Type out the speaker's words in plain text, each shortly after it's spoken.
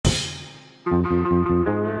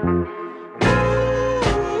Welcome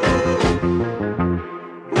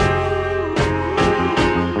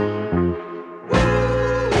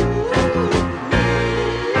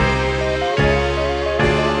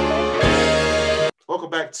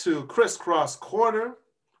back to KrisCross Corner.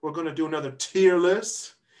 We're going to do another tier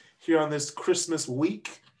list here on this Christmas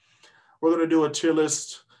week. We're going to do a tier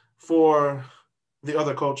list for the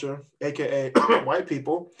other culture, aka white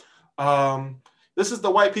people. This is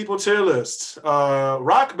the white people tier list.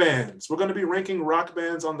 Rock bands. We're going to be ranking rock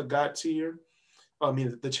bands on the God tier.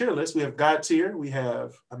 The tier list. We have God tier. We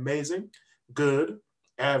have amazing, good,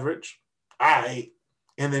 average, aight,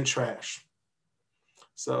 and then trash.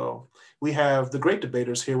 So we have the great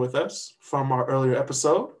debaters here with us from our earlier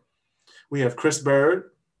episode. We have Chris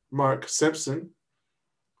Bird, Mark Simpson,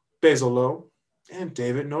 Basil Lowe, and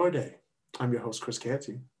David Norday. I'm your host, Chris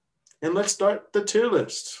Canty. And let's start the tier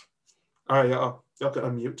list. All right, y'all. Y'all can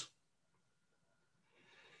unmute.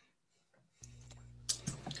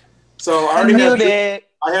 So I already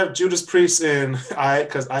have Judas Priest in aight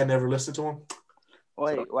because I never listened to him.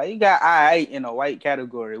 Wait, why you got aight in a white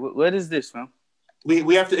category? What is this, man?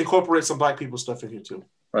 We have to incorporate some black people stuff in here too.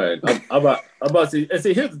 Right. I'm about to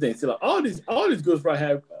see. Here's the thing. See, like all these groups right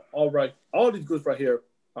here, all these groups right here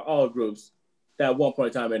are all groups that at one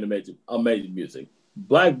point in time made amazing music.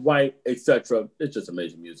 Black, white, etc. It's just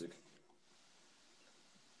amazing music.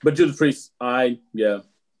 But Judas Priest, I'll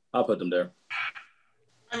put them there.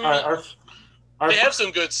 I mean, they have some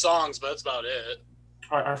good songs, but that's about it.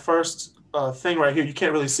 Our first thing right here, you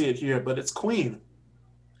can't really see it here, but it's Queen.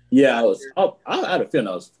 Yeah, I had a feeling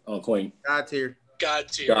I was on Queen. God tier.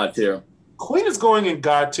 Queen is going in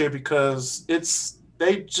God tier because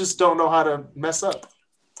they just don't know how to mess up.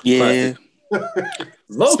 Yeah.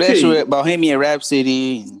 Especially with Bohemian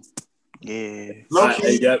Rhapsody. Yeah. Low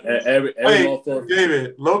key. David.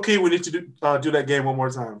 Low key, we need to do that game one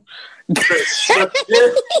more time.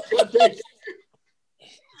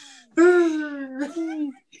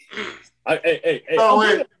 I'm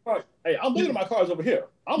looking at my cards over here.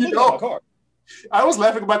 I'm looking at my cards. I was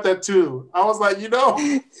laughing about that too. I was like,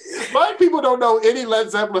 black people don't know any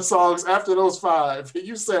Led Zeppelin songs after those 5. And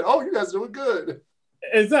you said, "Oh, you guys doing good."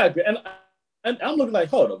 Exactly, and I'm looking like,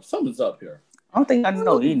 hold up, something's up here. I don't think I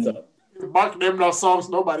know any. Mark named those songs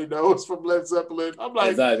nobody knows from Led Zeppelin. I'm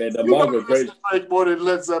like, exactly. The Mark was great. Like more than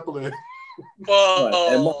Led Zeppelin.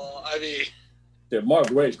 Well, I mean. Yeah,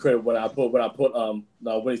 Mark Wade's credit when he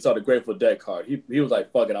saw the Grateful Dead card, he was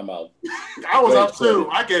like, "Fuck it, I'm out." I was up too.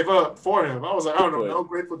 I gave up for him. I was like, I don't know, no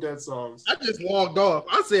Grateful Dead songs. I just walked off.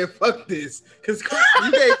 I said, "Fuck this," because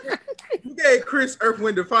you gave Chris Earth,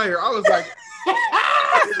 Wind, and Fire. I was like,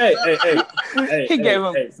 "Hey!" He gave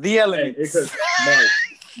him the elements.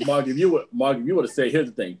 Mark, if you would have said, here's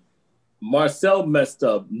the thing, Marcel messed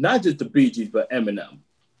up not just the Bee Gees but Eminem.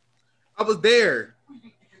 I was there.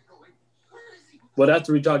 Well, that's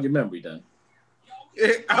to recharge your memory then.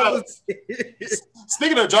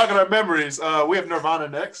 Speaking of jogging our memories, we have Nirvana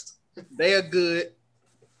next. They are good.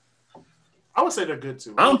 I would say they're good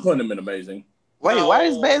too. I'm putting them in amazing. Wait, why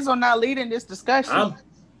is Basil not leading this discussion?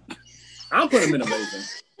 I'm putting them in amazing.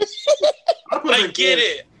 I get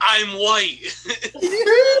it. I'm white.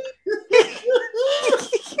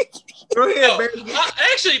 Go ahead, baby.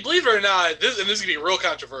 Actually, believe it or not, this is going to be real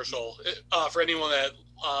controversial for anyone that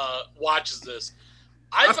watches this.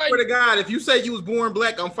 I swear to God, if you say you was born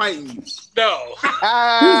black, I'm fighting you. No.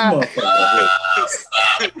 Well,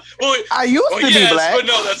 I used to be black. But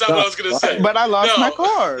no, that's not what I was going to say. But I lost my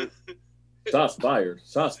card. Shots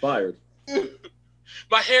fired.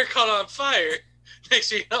 My hair caught on fire.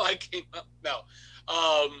 Next year, I came up. No.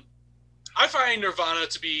 I find Nirvana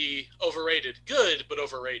to be overrated. Good, but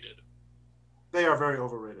overrated. They are very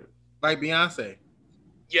overrated. Like Beyonce.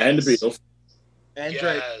 Yes. And the Beatles. And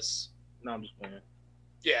Drake. Yes. No, I'm just playing.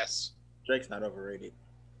 Yes. Drake's not overrated.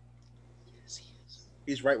 Yes, he is.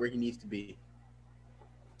 He's right where he needs to be.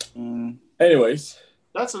 Anyways.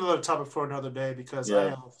 That's another topic for another day because I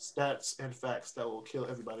have stats and facts that will kill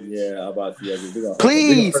everybody. Yeah, I'm about to.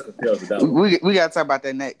 Please. We got to talk about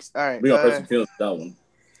that next. All right. We're going to put some feelings with that one.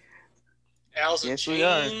 Alice in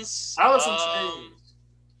Chains. Alice in Chains.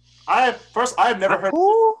 I've never heard of this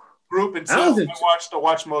group until I watched the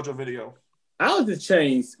Watch Mojo video. Alice in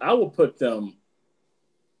Chains, I will put them.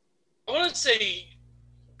 I want to say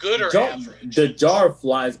good or average. The Jar of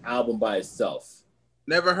Flies album by itself.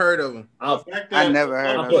 Never heard of them. I never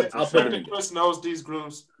heard of them. I'll put it. Chris knows these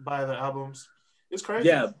groups by the albums. It's crazy.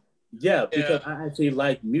 Yeah, because I actually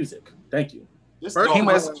like music. Thank you. He's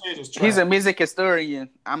a music historian.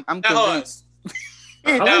 I'm convinced.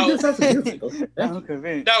 I Now- like this type of music. Okay, thank I'm you.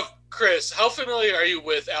 convinced. Now, Chris, how familiar are you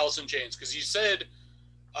with Alice in Chains? Because you said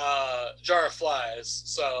Jar of Flies.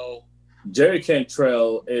 So, Jerry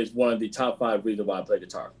Cantrell is one of the top 5 reasons why I play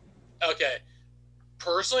guitar. okay.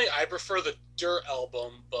 Personally, I prefer the Dirt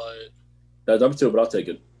album, but That's number 2, but I'll take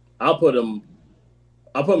it. I'll put him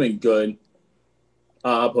in good.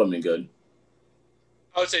 I'll put him in good.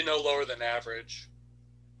 I would say no lower than average.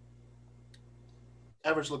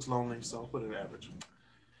 Average looks lonely, so put it in average.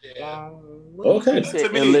 Yeah. Okay. Said To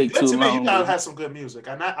it me, looked good too to me, you long. gotta have some good music.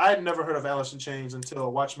 And I had never heard of Alice in Chains until I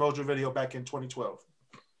watched Mojo video back in 2012.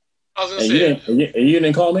 I was gonna And say, you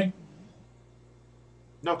didn't call me?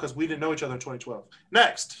 No, because we didn't know each other in 2012.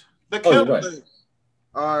 Next, the Oh, you're Killers. right.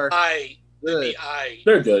 Are I. good.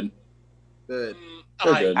 They're good. Good.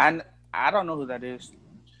 They're I. good. I don't know who that is.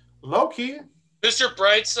 Low key, Mr.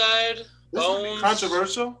 Brightside, this would be Bones.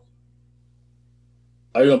 controversial.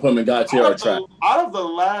 Are you gonna put them in God tier or trap? Out of the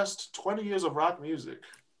last 20 years of rock music,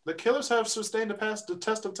 the Killers have sustained the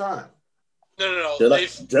test of time. No. Just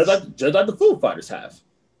like the Foo Fighters have.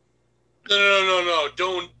 No.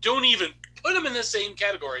 Don't even put them in the same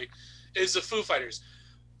category as the Foo Fighters.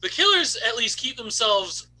 The Killers at least keep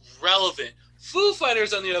themselves relevant. Foo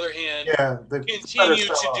Fighters, on the other hand, Yeah, the Foo continue Fighters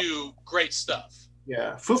fell to off. do great stuff.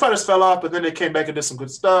 Yeah, Foo Fighters fell off, but then they came back and did some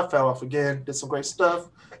good stuff. Fell off again, did some great stuff.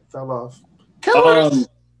 Fell off. Killers.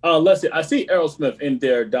 Let's see. I see Aerosmith in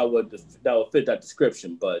there that would fit that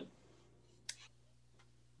description, but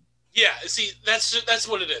Yeah, see, that's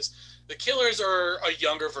what it is. The Killers are a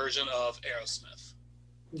younger version of Aerosmith.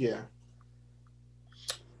 Yeah.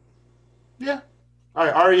 All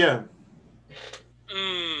right, REM.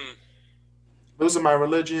 Losing My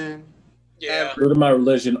Religion. Yeah. Go to My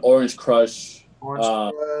Religion, Orange Crush. Orange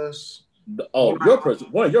Crush.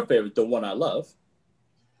 One of your favorites, the one I love.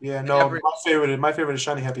 Yeah, no, my favorite is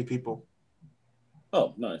Shiny Happy People.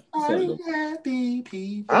 Oh, nice. Shiny Happy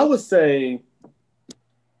People. I would say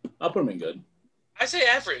I'll put them in good. I say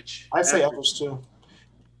average. I say average too.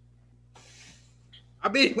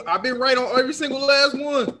 I've been right on every single last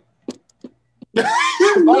one.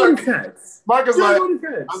 Mark is like,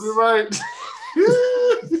 I'll be right.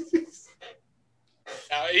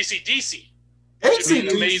 Now, AC/DC. Should be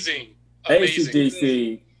an amazing.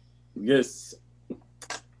 AC/DC, yes.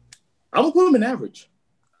 I'm gonna put them in average.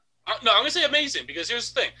 No, I'm gonna say amazing because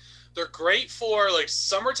here's the thing: they're great for like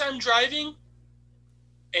summertime driving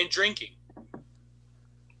and drinking.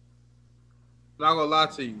 Not gonna lie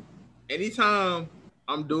to you. Anytime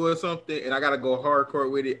I'm doing something and I gotta go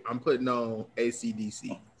hardcore with it, I'm putting on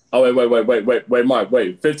AC/DC. Oh wait, Mark,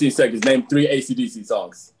 15 seconds. Name 3 AC/DC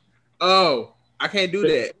songs. Oh, I can't do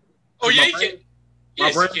that. Oh yeah, My you brain- can. My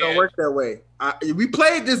Yes, brain you don't can. work that way. We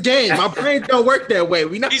played this game. My brain don't work that way.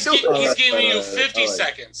 We not He's doing it. giving you Alright, 50 alright.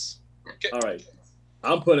 seconds. Okay. All right,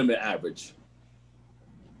 I'm putting them in average.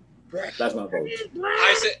 That's my vote.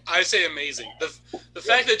 I say amazing. The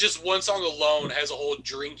fact that just one song alone has a whole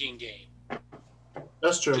drinking game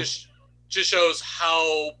That's true. just shows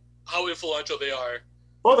how influential they are.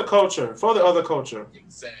 For the culture, for the other culture.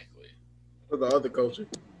 Exactly. For the other culture.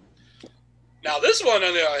 Now this one,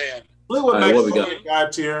 on the other hand, Fleetwood All Mac right, what we is got? on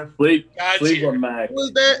God tier. Fleetwood Mac. Who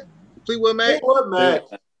is that? Fleetwood Mac? Fleetwood Mac,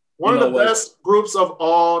 one You of know the what? best groups of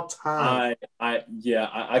all time. I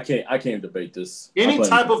can't debate this. Any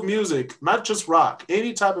type of music, not just rock.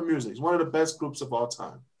 Any type of music. It's one of the best groups of all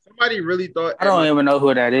time. Somebody really thought. I don't even know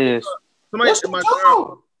who that is. Somebody Yes, in you my do.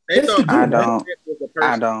 car. They Yes, thought you do, I man. don't. was a I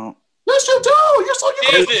person. don't. Yes, you do. You're so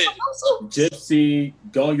David. Gypsy,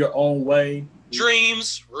 Going Your Own Way,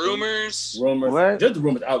 Dreams, Rumors. Rumors. What? Just the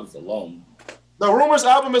Rumors albums alone. The Rumors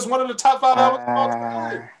album is one of the top 5 albums of all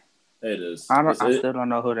time. It is. I It's- still don't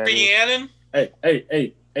know who that is. Rhiannon.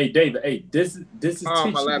 Hey, David. Hey, this is Oh,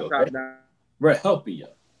 teaching my you, laptop okay? now. We're helping you.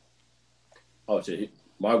 Oh shit,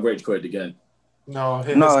 my grade quit again. No,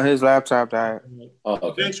 His laptop died. Oh,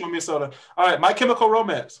 okay. Thanks for Minnesota. All right, My Chemical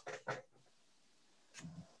Romance.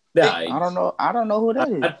 Yeah, I don't know. I don't know who that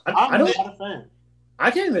is. I I'm don't. not a fan.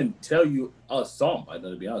 I can't even tell you a song by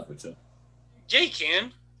them, to be honest with you. Yeah, you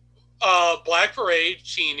can. Black Parade,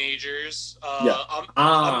 Teenagers. Yeah. I'm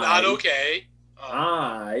not okay.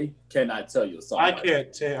 I cannot tell you a song. I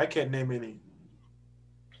by can't name any.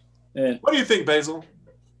 them. What do you think, Basil?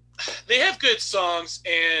 They have good songs,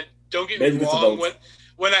 and don't get me Maybe it's wrong. about-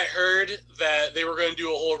 When I heard that they were going to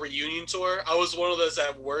do a whole reunion tour, I was one of those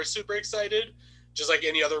that were super excited, just like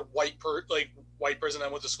any other white person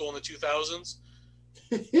that went to school in the 2000s.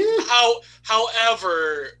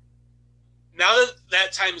 However, now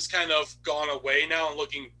that time has kind of gone away now, and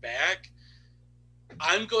looking back,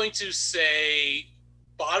 I'm going to say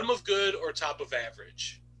bottom of good or top of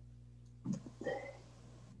average.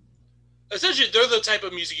 essentially they're the type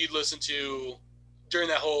of music you'd listen to during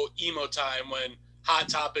that whole emo time when Hot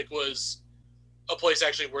Topic was a place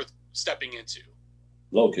actually worth stepping into.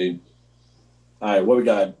 Low key. All right, what we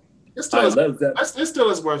got? It still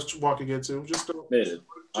is worth walking into. Just don't. Is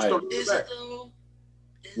Don't do Is it it back. though?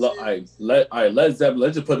 Let's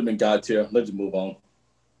just put them in God tier. Let's just move on.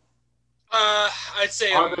 I'd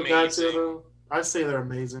say Are they God tier amazing. though? I'd say they're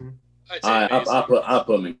amazing. I'd say amazing. I put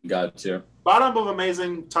them in God tier. Bottom of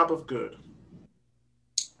amazing, top of good.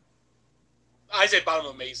 I'd say bottom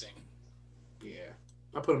of amazing. Yeah,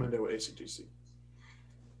 I put them in there with AC/DC.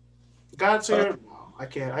 God tier, no, I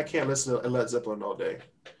can't listen to Led Zeppelin all day.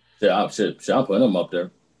 Yeah, I'm putting them up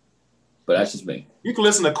there. But that's just me. You can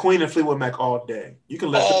listen to Queen and Fleetwood Mac all day. You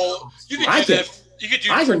can listen. You could do that. You could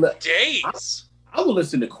do it for days. I will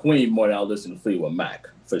listen to Queen more than I'll listen to Fleetwood Mac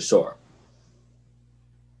for sure.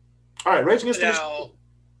 All right, Rage Against the Machine.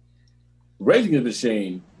 Rage Against the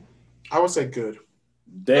Machine. I would say good.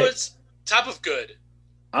 It's top of good.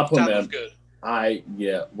 I put top them. of good.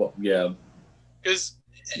 Yeah. Because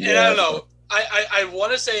I don't know. I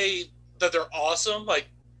want to say that they're awesome, like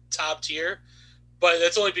top tier, but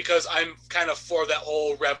that's only because I'm kind of for that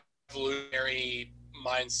whole revolutionary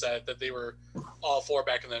mindset that they were all for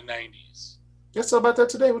back in the 90s. Yes, so about that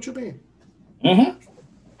today. What you mean?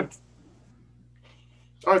 Mm-hmm.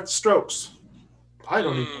 All right, Strokes. I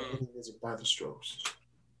don't even know any music by the Strokes.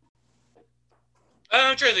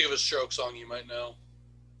 I'm trying to think of a Stroke song you might know.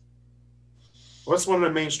 What's one of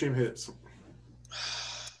the mainstream hits?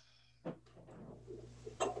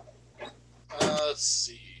 Let's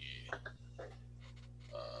see.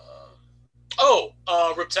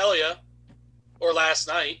 Reptilia or Last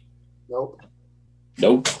Night. Nope.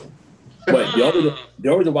 Wait, the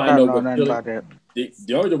only reason why I know nothing about that.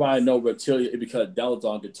 the only reason why I know Reptilia is because that was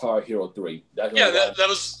on Guitar Hero 3. That's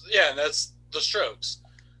the Strokes.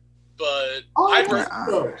 But I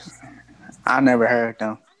never heard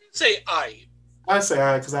them. say I say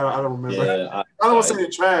I because I don't remember. Yeah, I don't want to say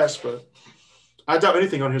it's trash, but I doubt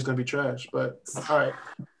anything on here is going to be trash. But all right,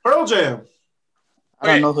 Pearl Jam. I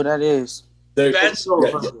don't know who that is. That's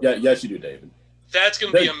yes, you do, David. That's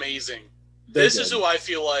going to be amazing. This is who I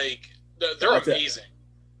feel like they're amazing.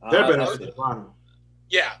 They're better than Nirvana.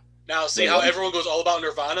 Yeah. Now, see how everyone goes all about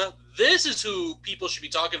Nirvana? This is who people should be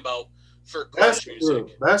talking about for grunge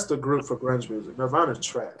music. That's the group for grunge music. Nirvana's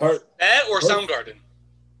trash. That or Soundgarden.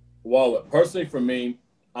 Well, personally, for me,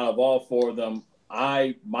 out of all four of them,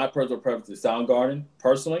 my personal preference is Soundgarden.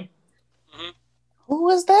 Personally, who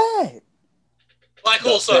is that? Black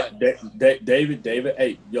Hole Sun. David.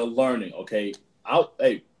 Hey, you're learning, okay? I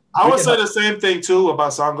would say the same thing too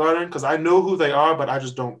about Soundgarden because I know who they are, but I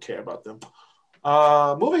just don't care about them.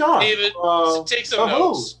 Moving on. David, take some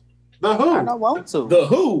notes. The Who. I don't want to. The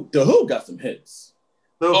Who got some hits.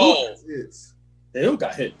 The Who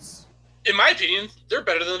got hits. In my opinion, they're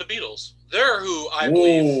better than the Beatles. They're who I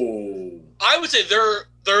believe. I would say they're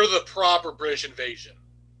the proper British invasion.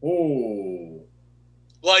 Oh.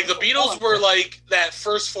 Like the Beatles were like that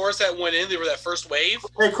first force that went in. They were that first wave.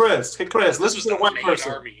 Hey Chris, listen to the one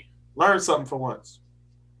person. Army. Learn something for once.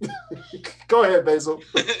 Go ahead, Basil.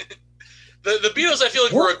 The Beatles, I feel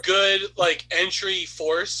like, were a good like entry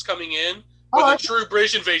force coming in, but the true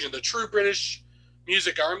British invasion, the true British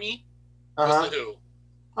music army, was the Who.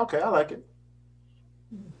 Okay, I like it.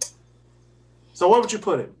 So, what would you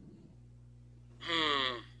put it?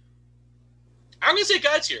 I'm gonna say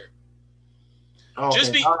God tier. Oh,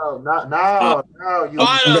 just be no.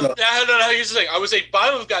 Here's the thing. I would say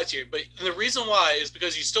bottom of God tier, but the reason why is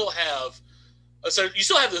because you still have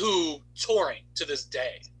the Who touring to this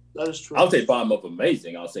day. That is true. I'll say bottom of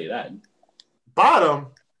amazing. I'll say that. Bottom,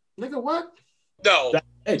 nigga, what? No,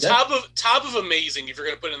 top of amazing. If you're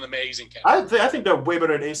gonna put in the amazing category, I think they're way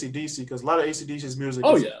better than AC/DC because a lot of AC/DC's music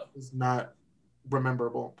is not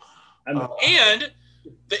rememberable. And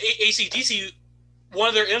the AC/DC, one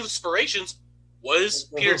of their inspirations was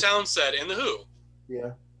Peter Townsend and the Who.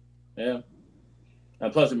 Yeah.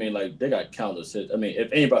 And plus, I mean, like they got countless hits. I mean,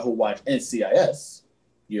 if anybody who watched NCIS,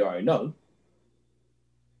 you already know.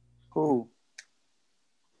 Who?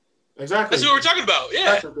 Exactly. That's who we're talking about.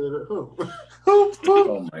 Yeah. Who?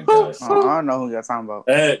 Oh my gosh. I don't know who you're talking about.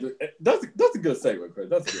 That's a good segue, Chris.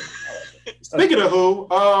 That's good. Like Speaking of Who,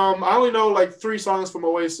 I only know like 3 songs from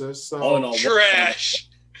Oasis. So. Trash.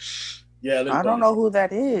 Yeah, I don't know who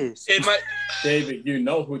that is. David, you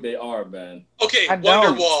know who they are, man. Okay, I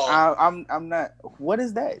don't. Wonderwall. I'm not. What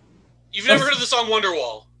is that? You've never heard of the song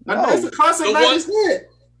Wonderwall? No. It's a classic 90s hit.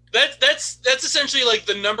 That's essentially like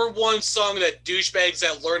the number one song that douchebags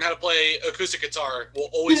that learn how to play acoustic guitar will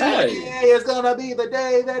always Yeah, play. it's gonna be the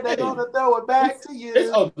day that they're gonna throw it back to you.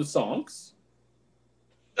 It's other songs.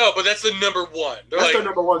 No, but that's the number one. That's their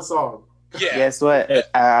number one song. Yeah. Guess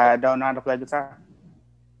what? I don't know how to play guitar.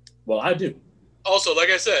 Well, I do. Also, like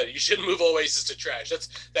I said, you shouldn't move Oasis to trash.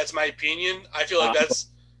 That's my opinion. I feel like that's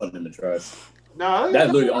put them in trash. No,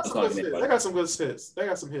 That's literally all they talking about. got some good hits. They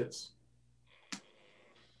got some hits.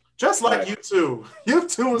 Just like U2. U2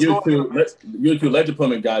 is U2, let you put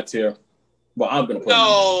them in God tier. Well, I'm gonna put them in.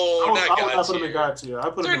 I would not put them in God tier.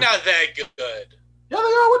 They're not that good. Yeah, they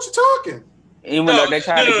are. What you talking? Even though they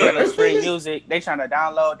trying to give us free music, they trying to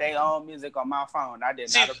download their own music on my phone. I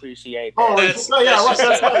did not appreciate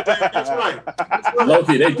that. That's right.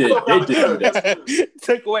 Low-key, they did.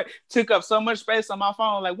 Took up so much space on my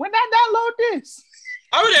phone. Like, when did I download this?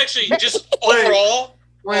 I would actually just overall,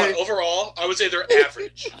 I would say they're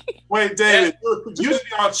average. Wait, David, usually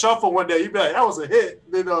on shuffle one day, you'd be like, that was a hit.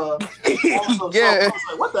 Then yeah. I was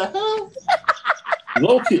like, what the hell?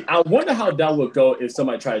 Low-key, I wonder how that would go if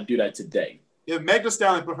somebody tried to do that today. If Meg Thee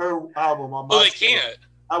Stallion put her album on my they can't.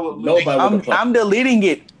 I would. I'm deleting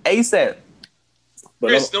it ASAP.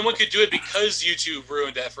 But no one could do it because YouTube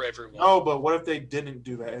ruined that for everyone. Oh, but what if they didn't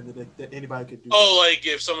do that and then anybody could do that? Oh, like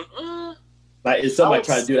if someone... like if somebody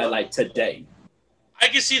tried to do that like today. I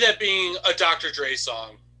could see that being a Dr. Dre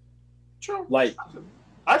song. True. Like...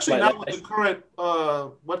 Actually, now with the current,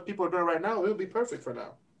 what people are doing right now, it would be perfect for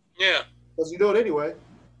now. Yeah. Because you do it anyway.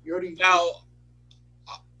 You already... Now...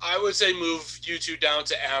 I would say move YouTube down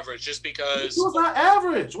to average, just because. It was not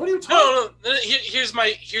average. What are you talking? No. Here's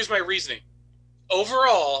my reasoning.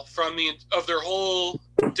 Overall, from their whole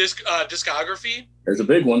discography, there's a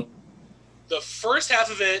big one. The first half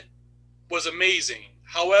of it was amazing.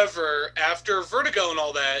 However, after Vertigo and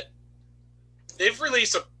all that, they've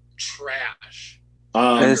released some trash.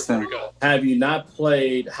 Have you not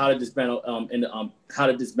played How to Dismantle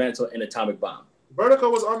an Atomic Bomb? Vertigo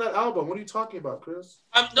was on that album. What are you talking about, Chris?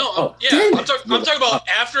 I'm talking about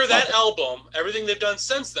after that album, everything they've done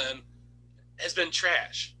since then has been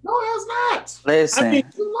trash. No, it has not. Listen,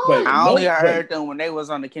 I only heard them when they was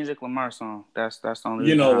on the Kendrick Lamar song. That's the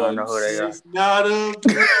only reason I know who they are. It's not a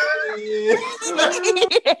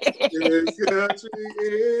this country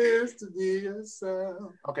is to be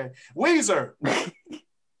yourself. Okay, Weezer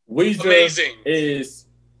amazing is,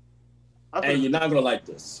 and you're not gonna like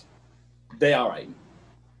this. They all right.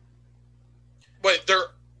 Wait,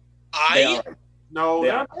 they're No,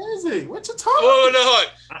 they're amazing. What you talking? Oh no,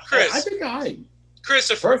 Chris. I think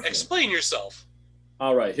Christopher, explain yourself.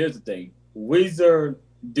 All right, here's the thing. Weezer,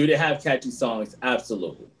 do they have catchy songs?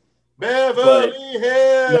 Absolutely. Beverly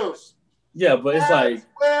Hills. Yeah, but it's like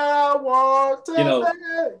where I want to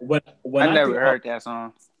when I never heard that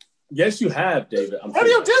song. Yes, you have, David.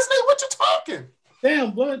 Radio Disney. What you talking?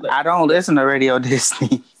 Damn, blood. I don't listen to Radio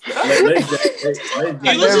Disney. You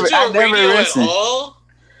listen to a radio at all?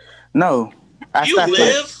 No, I stopped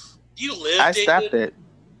it. You live. I stopped it.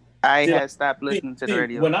 I had stopped listening to the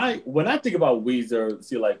radio. When I think about Weezer,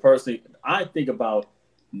 see, like personally, I think about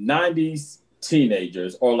 '90s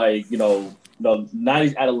teenagers or like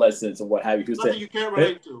 '90s adolescents or what have you. Something you can't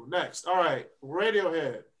relate to. Next, all right,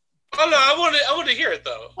 Radiohead. Oh no, I want to hear it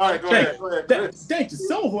though. All right, go ahead. Thank you.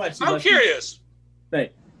 Someone who actually. I'm curious.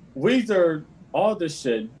 Weezer, all this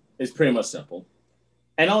shit is pretty much simple,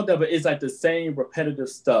 and all that, but it's like the same repetitive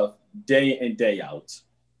stuff day in day out,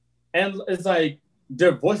 and it's like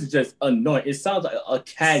their voice is just annoying. It sounds like a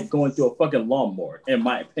cat going through a fucking lawnmower, in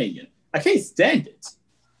my opinion. I can't stand it,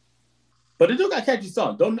 but they do got catchy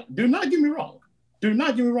songs. Do not get me wrong. Do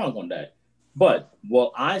not get me wrong on that. But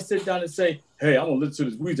will I sit down and say, "Hey, I'm gonna listen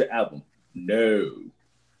to this Weezer album"? No.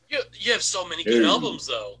 You have so many good albums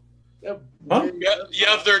though. Huh? You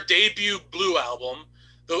have their debut Blue album,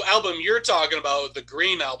 the album you're talking about, the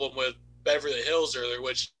Green album with Beverly Hills earlier,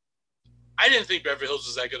 which I didn't think Beverly Hills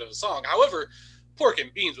was that good of a song. However, Pork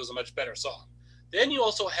and Beans was a much better song. Then you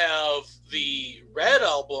also have the Red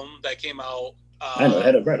album that came out. I know, I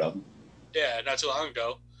had a Red album. Yeah, not too long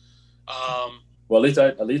ago. Well,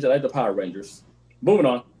 at least I like the Power Rangers. Moving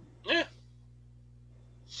on. Yeah.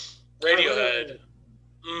 Radiohead.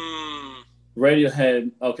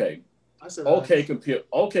 Radiohead. Okay. Okay,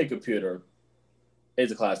 Computer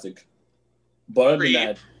is a classic. But under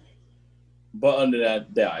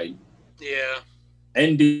that, they are. Yeah.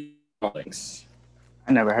 ND Darlings.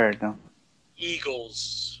 I never heard them.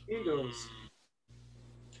 Eagles. They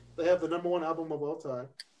have the number 1 album of all time.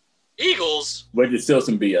 Eagles? Which is still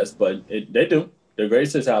some BS, but they do. Their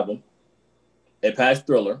greatest hits album. It passed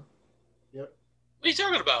Thriller. Yep. What are you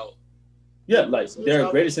talking about? Yeah, like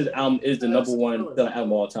their greatest hits album is the number one selling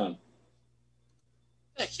album of all time.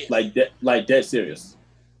 Like that, dead serious.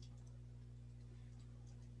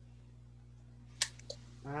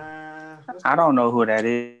 I don't know who that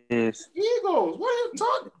is. Eagles. What are you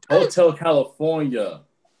talking? Hotel California.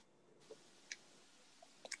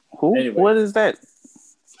 Who? Anyway. What is that?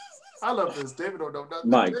 I love this. David don't know nothing.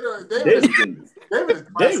 Mike,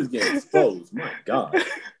 David's getting exposed. My God.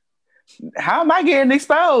 How am I getting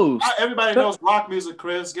exposed? Everybody knows rock music,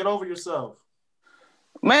 Chris. Get over yourself.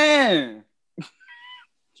 Man.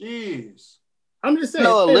 Jeez. I'm just saying.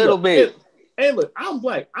 No, a little bit. Hey, look, I'm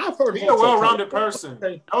black. I've heard. Be a well-rounded person.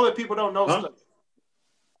 Know that people don't know stuff.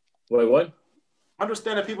 Wait, what?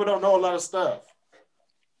 Understand that people don't know a lot of stuff.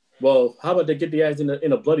 Well, how about they get the ass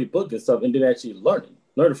in a bloody book and stuff, and then actually learn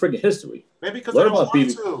the freaking history? Maybe because they don't want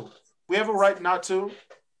to. We have a right not to.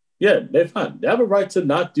 Yeah, they're fine. They have a right to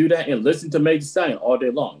not do that and listen to Megan Thee Stallion all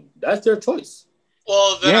day long. That's their choice.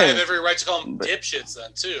 Well, then I have every right to call them dipshits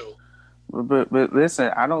then too. But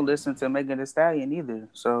listen, I don't listen to Megan Thee Stallion either.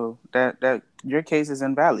 So that your case is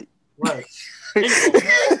invalid. Right.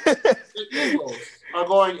 Eagles are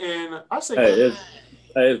going in. I say. It's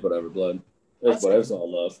whatever, blood. It's whatever. It's all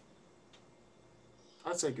love.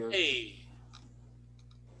 I'd say good. Hey.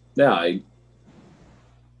 Yeah,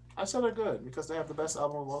 I said they're good because they have the best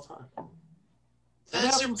album of all time.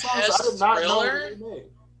 That's their best Thriller?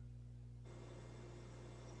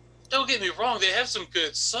 Don't get me wrong, they have some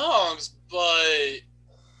good songs, but...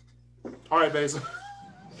 All right, Basil.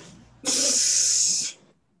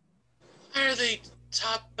 Why are they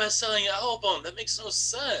top best-selling album? That makes no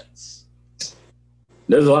sense.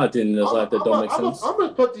 There's a lot of things that don't make sense. I'm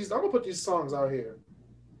gonna put these songs out here.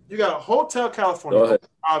 You got Hotel California,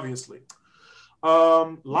 obviously.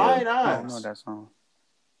 Lion Eyes. I don't know that song.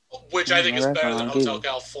 Which I think is better than Hotel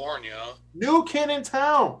California. New Kid in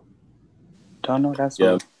Town. Don't know that song.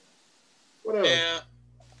 Yeah. Whatever.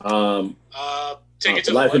 Yeah. Take it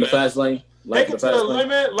to Life the in the Fast Lane. Take it to the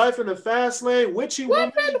limit. Life in the Fast Lane. Witchy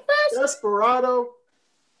Woman. Desperado.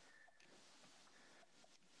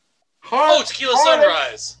 Tequila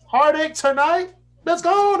Sunrise. Heartache Tonight. There's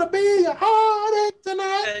gonna be a heartache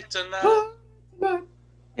tonight.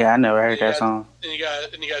 Yeah, I never heard that song. And you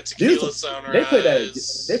got Tequila Sunrise.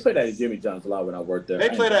 They play that at Jimmy John's a lot when I worked there. They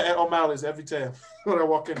play that at O'Malley's every time when I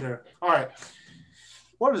walk in there. All right.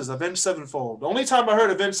 What is this? Avenged Sevenfold. The only time I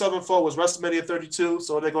heard Avenged Sevenfold was WrestleMania 32,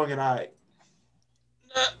 so they're going in I.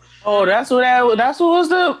 Oh, that's what was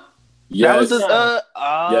the. Yes. That was the.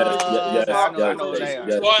 Yes.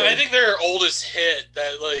 Well, I think their oldest hit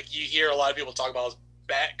that you hear a lot of people talk about is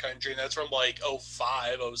Bat Country, and that's from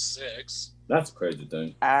 05, 06. That's a crazy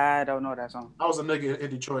thing. I don't know that song. I was a nigga in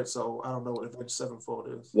Detroit, so I don't know what Avenged Sevenfold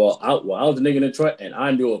is. Well, I was a nigga in Detroit, and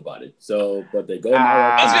I knew about it. So, but they go.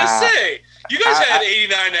 I was gonna say, you guys had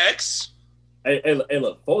 89X. Hey,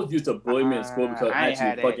 look, folks used to bully me in school because I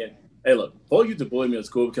actually fucking. Hey, look, folks used to bully me in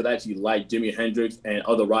school because I actually liked Jimi Hendrix and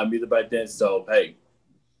other rock music back then. So, hey,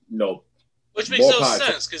 which makes no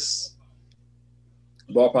sense because.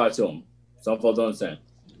 More power to them. Some folks don't understand.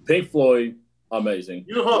 Pink Floyd. Amazing.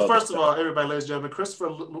 First of all, everybody, ladies and gentlemen, Christopher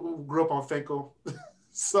grew up on Finkel.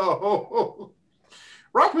 So,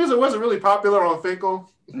 rock music wasn't really popular on Finkel.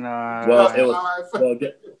 Nah.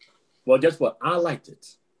 Well, guess what? I liked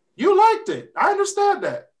it. You liked it. I understand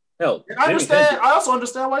that. Hell, I also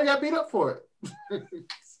understand why you got beat up for it.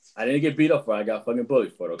 I didn't get beat up for it. I got fucking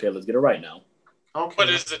bullied for it. Okay, let's get it right now. Okay. What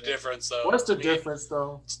is the difference, though? What's the difference,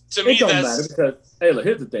 though? To me, it don't matter because, hey, look,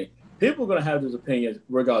 here's the thing. People are going to have those opinions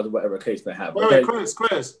regardless of whatever case may have. Wait,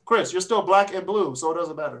 Chris, you're still black and blue, so it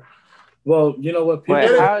doesn't matter. Well, you know what?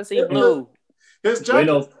 How is he blue?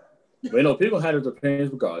 We know people have those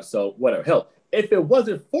opinions regardless, so whatever. Hell, if it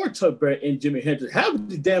wasn't for Chuck Berry and Jimi Hendrix, half of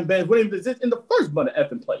these damn bands wouldn't even exist in the first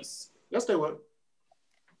effing place. Yes, they would.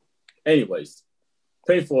 Anyways,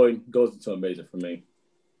 Pink Floyd goes into amazing for me.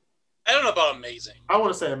 I don't know about amazing. I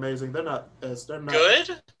want to say amazing. They're not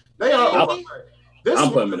good. They are overhyped.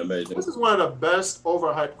 I'm putting them in amazing. This is one of the best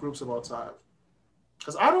overhyped groups of all time.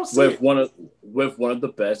 Because I don't see one of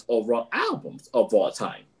the best overall albums of all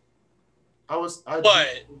time. Dark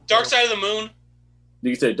Side of the Moon?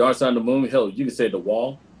 You can say Dark Side of the Moon. Hell, you can say The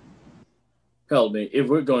Wall. Hell, man, if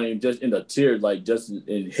we're going just in the tier, just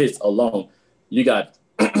in hits alone, you got,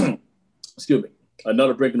 excuse me,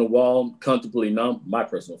 Another Brick in the Wall, Comfortably Numb, my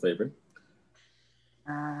personal favorite.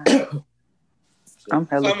 I'm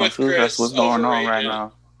hella confused. That's what's going on right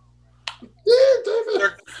now.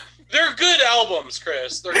 They're good albums,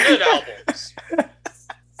 Chris. They're good albums.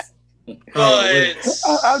 But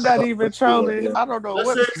I'm not even trolling. I don't know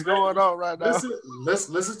what's going on right now.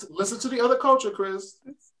 Listen to the other culture, Chris.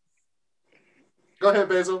 Go ahead,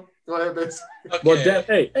 Basil. Okay. But that,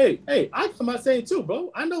 hey, I come out saying too,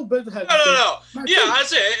 bro. I know Basil has. No. Yeah, I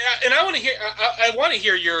say, and I want to hear. I want to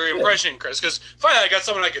hear your impression, Chris, because finally I got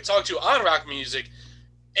someone I could talk to on rock music,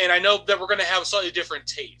 and I know that we're going to have slightly different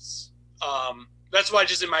tastes. That's why,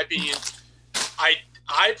 just in my opinion,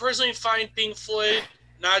 I personally find Pink Floyd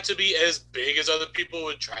not to be as big as other people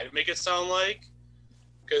would try to make it sound like.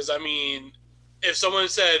 Because, I mean, if someone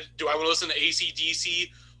said, do I want to listen to AC/DC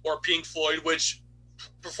or Pink Floyd, which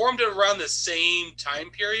performed it around the same time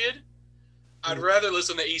period, I'd rather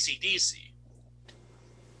listen to AC/DC.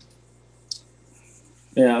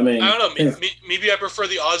 Yeah, I mean, I don't know. Maybe I prefer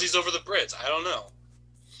the Aussies over the Brits. I don't know.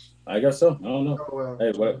 I guess so. I don't know. Oh, well.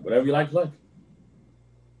 Hey, whatever you like. All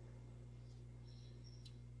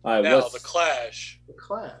right, Now, The Clash. The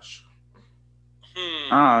Clash.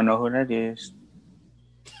 I don't know who that is.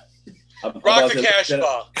 Rock the Cash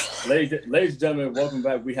Box. Ladies and gentlemen, welcome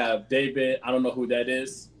back. We have David. I don't know who that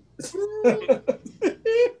is.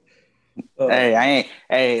 Hey,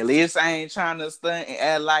 at least I ain't trying to stunt and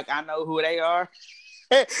act like I know who they are.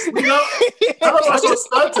 We know. I don't know what's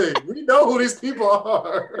stunting. We know who these people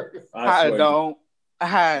are. I don't.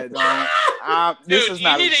 This Dude, is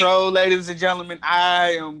not a troll, ladies and gentlemen.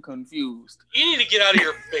 I am confused. You need to get out of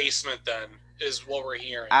your basement, then, is what we're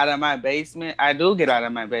hearing. Out of my basement? I do get out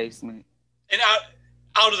of my basement. And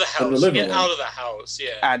out of the house. Get out of the house,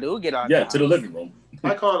 yeah. I do get out. Yeah, to the living room.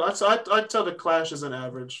 I tell the Clash is an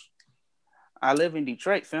average. I live in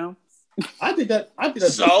Detroit, fam. I think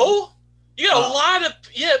that's so. You get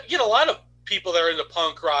a lot of people that are into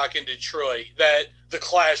punk rock in Detroit that the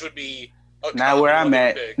Clash would be. Not where I'm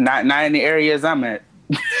at. Not in the areas I'm at.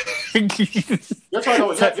 You're talking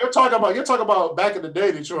about back in the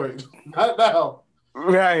day, Detroit. Not now.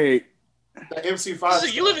 Right. The MC5. So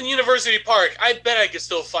you live in University Park. I bet I could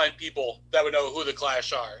still find people that would know who the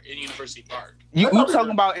Clash are in University Park. You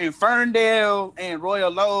talking about in Ferndale and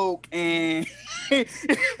Royal Oak and you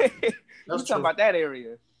talking about that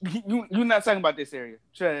area. You're not talking about this area.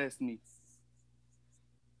 Trust me.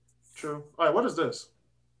 True. All right, what is this?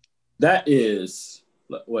 That is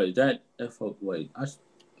I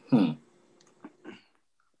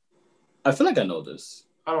feel like I know this.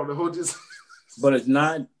 I don't know who this is. But it's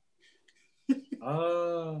not.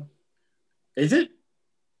 Is it?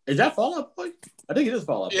 Is that Fall Out Boy? I think it is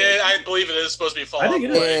Fall Out Boy. Yeah, I believe it is supposed to be Fall Out Boy. I think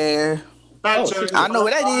it is. Yeah. I know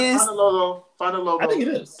what that is. Find the logo. I think it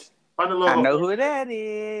is. Find the logo. I know who that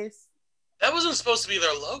is. That wasn't supposed to be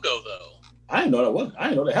their logo, though. I didn't know that was. I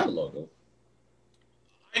didn't know they had a logo.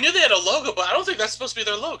 I knew they had a logo, but I don't think that's supposed to be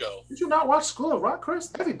their logo. Did you not watch School of Rock, Chris?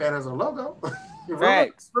 Every band has a logo.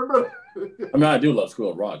 Facts. I mean, I do love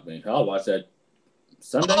School of Rock, man. I'll watch that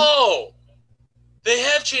Sunday. Oh, they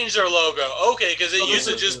have changed their logo. Okay, because it used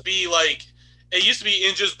to just be like, it used to be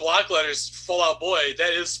in just block letters, Fall Out Boy.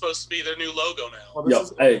 That is supposed to be their new logo now.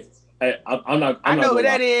 I'm not. I know who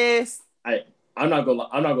that is. I'm not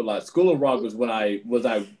gonna lie. School of Rock was when I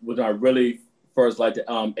really first liked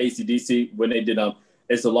AC/DC when they did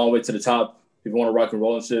It's a Long Way to the Top. If you want to rock and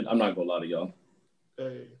roll and shit, I'm not gonna lie to y'all.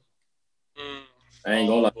 Hey. I ain't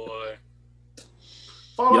gonna lie. Boy.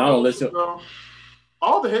 Y'all don't listen.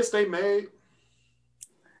 All the hits they made,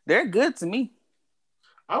 they're good to me.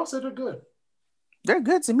 I would say they're good. They're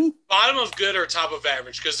good to me. Bottom of good or top of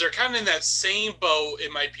average, because they're kind of in that same boat,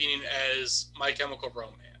 in my opinion, as My Chemical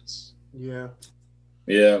Romance. Yeah.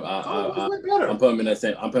 Yeah, I'm putting them in that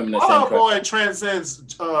same. Oh boy, transcends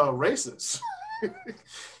races.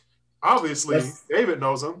 Obviously, David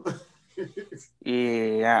knows him.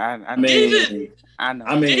 Yeah, I David. I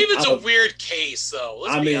know. David's a weird case, though.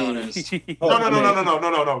 Let's be honest.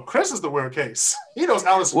 No. Chris is the weird case. He knows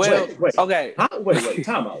Alice in Chains. Okay. Wait.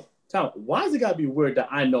 Time out. Why is it gotta be weird that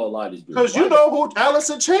I know a lot of these dudes? Because you know who Alice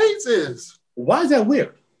in Chains is. Why is that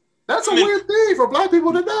weird? That's a weird thing for black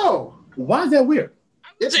people to know. Why is that weird?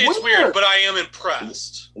 It's weird, but I am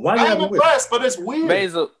impressed. I'm impressed, but it's weird.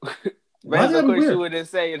 Basil, of course, you wouldn't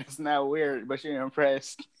say it's not weird, but you're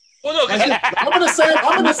impressed. Well, no, because I'm gonna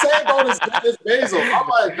say boat is Basil. I'm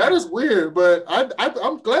like, that is weird, but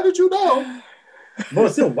I'm glad that you know. But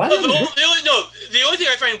still, why? The only thing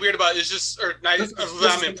I find weird about it is just,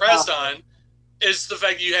 I'm impressed on, is the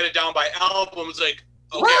fact that you had it down by album. It's like,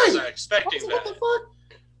 okay, I was not expecting that. What the fuck?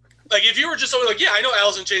 Like, if you were just like, yeah, I know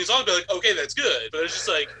Alice in Chains song, I'd be like, okay, that's good. But it's just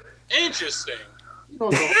like, interesting.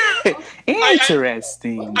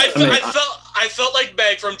 Interesting. I felt like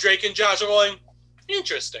Meg from Drake and Josh are going,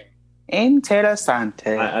 interesting.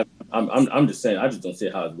 Interesante. I'm just saying, I just don't see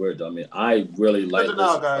how it's weird though. I mean, I really like it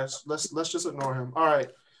now, guys. Let's just ignore him. All right.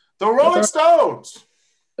 The Rolling Stones.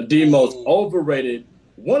 The most overrated,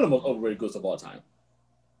 one of the most overrated groups of all time.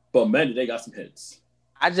 but man, they got some hits.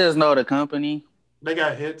 I just know the company. They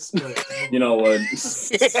got hits. But... You know what?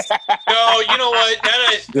 No, you know what? Now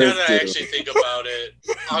that I actually think about it,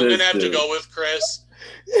 I'm gonna have to go with Chris.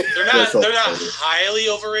 They're not highly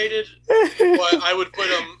overrated, but I would put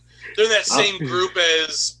them. They're in that same group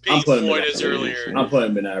as Pink Floyd as earlier. I'm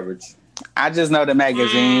putting them in average. I just know the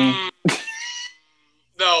magazine.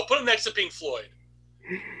 No, put them next to Pink Floyd.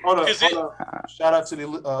 Hold on. Shout out to the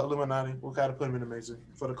Illuminati. We gotta put them in amazing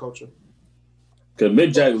for the culture. Because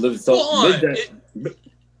Mick Jagger lives so.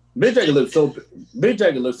 Mick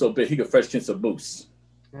Jagger lives so big he could fresh kiss a moose.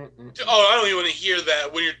 Oh, I don't even want to hear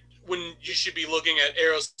that when you should be looking at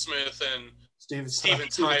Aerosmith and Steven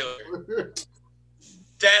Tyler.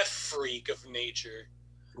 That freak of nature.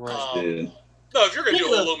 Right. No, if you're gonna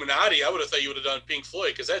do Illuminati, I would have thought you would have done Pink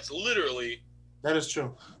Floyd because that's literally. That is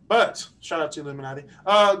true. But shout out to Illuminati.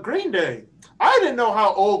 Green Day. I didn't know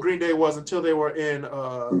how old Green Day was until they were in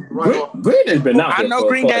Green Day's been out there. I know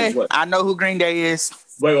Green Day. I know who Green Day is.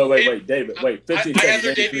 Wait, David. Wait, 15 I have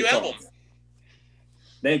their debut album.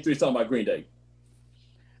 Name 3 songs by Green Day.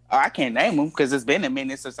 Oh, I can't name them because it's been a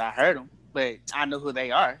minute since I heard them, but I know who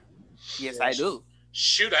they are. Yes, I do.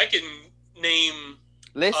 Shoot, I can name.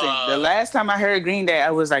 Listen, the last time I heard Green Day,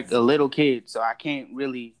 I was like a little kid, so I can't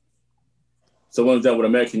really. So when was that when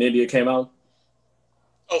American Idiot came out?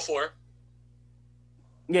 2004.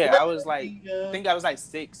 Yeah, I was like, I think I was like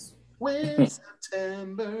 6. When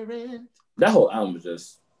September ends. That whole album was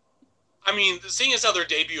just. I mean, seeing as how their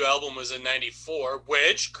debut album was in '94,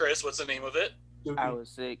 which, Chris, what's the name of it? Dookie. I was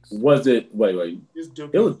 6. Was it? Wait.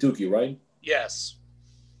 It was Dookie, right? Yes.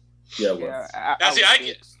 Yeah, it was. Yeah,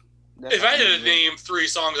 if I had to name 3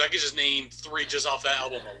 songs, I could just name 3 just off that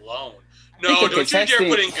album alone. No, don't you dare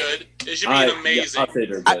put in good. It should be amazing. I'll say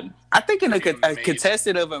they're good. I think in a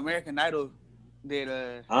contestant of American Idol did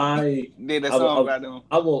a song about them.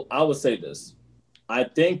 I will say this. I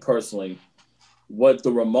think personally, what the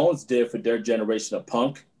Ramones did for their generation of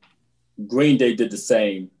punk, Green Day did the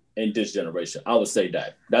same in this generation. I would say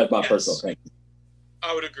that. That's my personal opinion.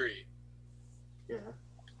 I would agree. Yeah.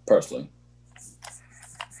 Personally.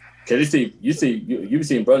 Cause you've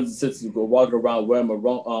seen brothers and sisters go walking around wearing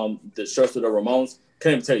the shirts of the Ramones.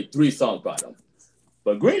 Can't even tell you 3 songs by them.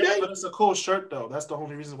 But Green Day. But it's a cool shirt though. That's the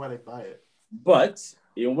only reason why they buy it. But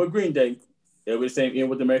even with Green Day, it was the same even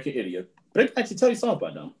with American Idiot. But they can actually tell you songs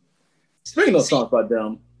by them. Speaking of songs by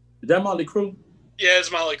them, is that Motley Crue? Yeah,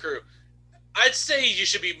 it's Motley Crue. I'd say you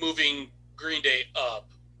should be moving Green Day up,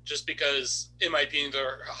 just because, in my opinion,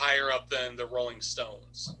 they're higher up than the Rolling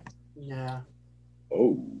Stones. Yeah.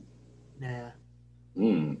 Oh. Yeah. I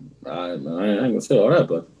ain't gonna say all that,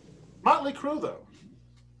 but Motley Crue though.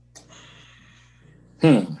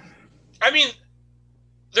 I mean,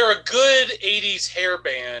 they're a good '80s hair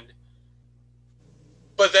band,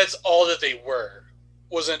 but that's all that they were.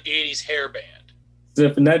 Was an '80s hair band.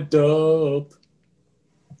 Sipping that dope,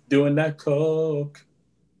 doing that coke.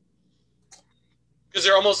 Because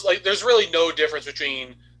they're almost like there's really no difference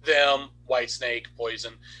between them, Whitesnake,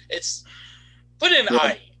 Poison. It's put in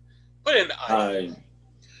I. Put in I.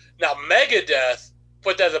 Now, Megadeth,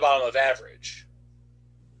 put that at the bottom of average.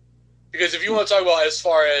 Because if you want to talk about as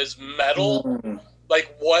far as metal,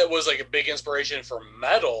 like what was like a big inspiration for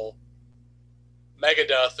metal,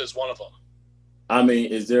 Megadeth is one of them. I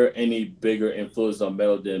mean, is there any bigger influence on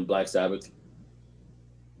metal than Black Sabbath?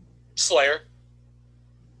 Slayer.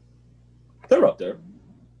 They're up there.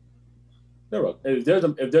 They're up. If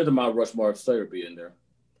there's a Mount Rushmore, Slayer be in there.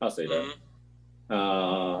 I'll say that. Mm-hmm.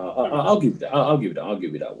 I'll give you that. I'll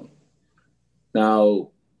give you that one. Now,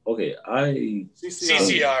 okay,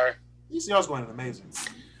 CCR. CCR's going amazing.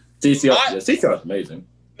 CCR is amazing.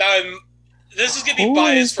 Now, this is gonna be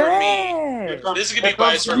biased for me. This is gonna be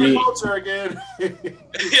biased for me. Culture again. Yeah,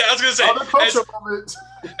 I was gonna say.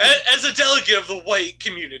 As a delegate of the white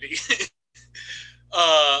community,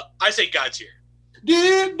 I say God tier.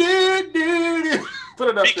 Put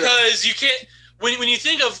it up because you can't. When you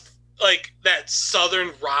think of like that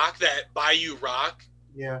Southern rock, that Bayou rock.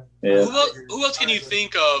 Yeah. Who else can you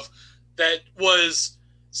think of that was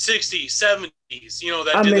 60s, 70s? You know,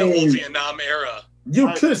 that did the whole Vietnam era.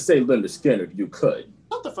 You could say Lynyrd Skynyrd. You could.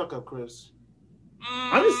 Shut the fuck up, Chris.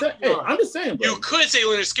 I'm just saying. Bro. You could say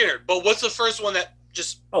Lynyrd Skynyrd, but what's the first one that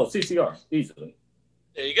just? Oh, CCR, easily.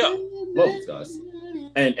 There you go. Love those guys.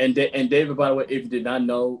 And David, by the way, if you did not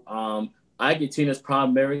know, Argentina's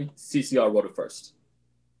Prom Mary, CCR wrote it first.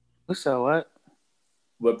 So what?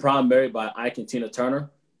 With Prom Mary by Ike and Tina Turner.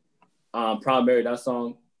 Prom Mary, that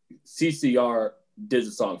song, CCR did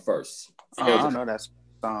the song first. I don't know that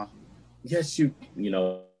song. Yes, you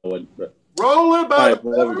know what. Roll it back. Right,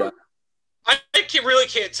 what we got? I really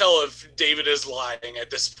can't tell if David is lying at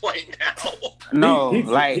this point now. No,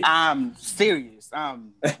 I'm serious.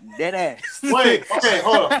 I'm dead ass. Wait, okay,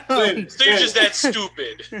 hold on. David, So you're just that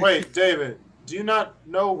stupid. Wait, David, do you not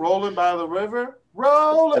know Rolling by the River?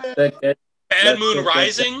 Rolling. Bad Moon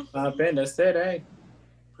Rising? Left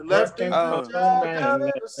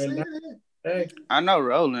I know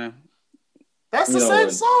Rolling. That's the same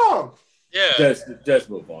song. Yeah. Just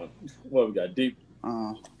move on. What we got? Deep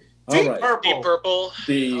Purple. Deep Purple.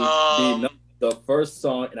 The first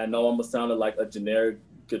song, and I know I'm gonna sound like a generic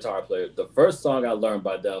guitar player. The first song I learned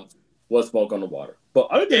by them was "Smoke on the Water." But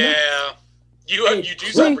other than that, you do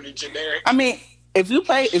sound pretty generic. I mean, if you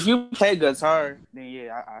play guitar, then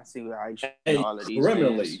yeah, I see why I know all of these.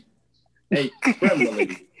 Criminally.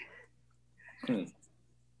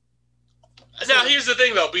 Now here's the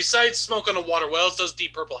thing, though. Besides "Smoke on the Water," what else does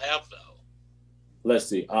Deep Purple have, though? Let's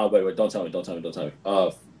see. Wait. Don't tell me.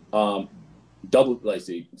 Let's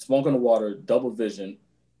see. "Smoke on the Water," "Double Vision."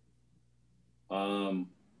 I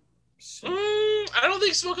don't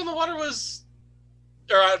think "Smoke on the Water" was,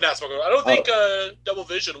 or not "Smoke on the Water." I don't think "Double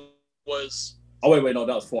Vision" was. Oh wait, no,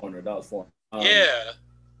 that was Foreigner. Yeah.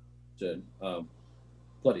 Shit.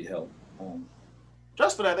 Bloody hell.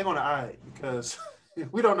 Just for that, they're going to eye because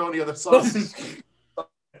we don't know any other songs.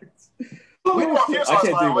 We don't hear songs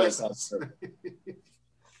by Oasis.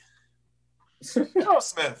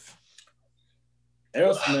 Aerosmith. I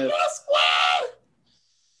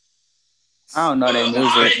don't know that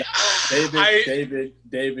music.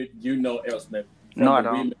 David, you know Aerosmith. No, I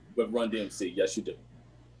don't. With Run DMC, yes, you do.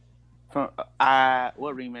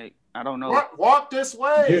 What remake? I don't know. Walk This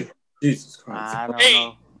Way. Jesus Christ. I don't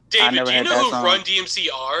know. David, do you know who Run DMC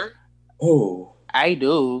are? Oh, I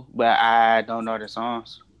do, but I don't know the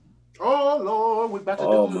songs. Oh Lord, we're about to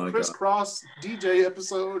do a KrisCross DJ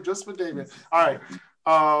episode just for David. All right.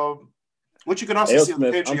 Which you can also see on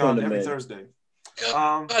the Patreon every Thursday.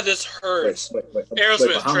 God, this hurts. Wait.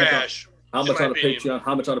 Aerosmith trash. How much on the Patreon?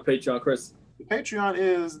 How much on the Patreon, Chris? The Patreon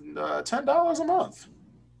is $10 a month.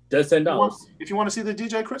 Just $10. If you want to see the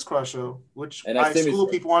DJ KrisCross show, which and I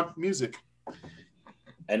exclude people on music.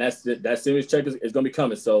 And that series check is going to be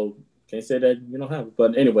coming, so can't say that you don't have it.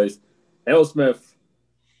 But anyways, Aerosmith,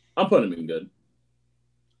 I'm putting him in good.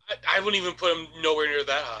 I wouldn't even put him nowhere near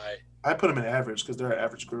that high. I put him in average because they're an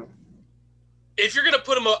average group. If you're going to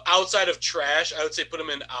put him outside of trash, I would say put him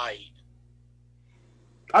in I.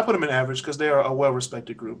 I put them in average because they are a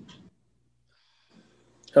well-respected group.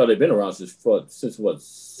 Hell, they've been around since what,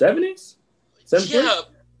 70s? 70s? Yeah,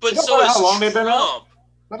 but so has how long they've been Trump. around?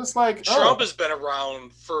 But it's like Trump has been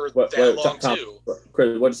around for long too.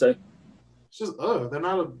 Chris, what'd you say? It's just they're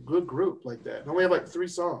not a good group like that. They only have like 3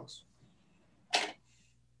 songs. I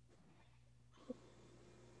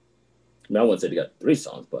mean, I wouldn't say they got 3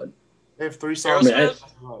 songs, but they have 3 songs.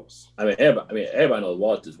 Everybody knows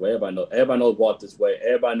Walk This Way. Everybody knows Walk This Way.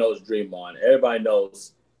 Everybody knows Dream On. Everybody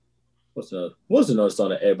knows what's another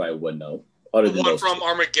song that everybody would know? Other than one from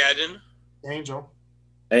Armageddon. Angel.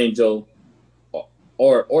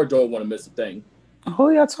 Or Don't Want to Miss a Thing. Who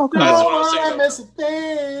are y'all talking about? I miss a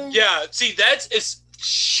thing. Yeah, see, it's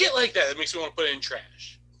shit like that makes me want to put it in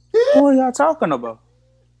trash. Who are y'all talking about?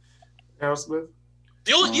 Aerosmith.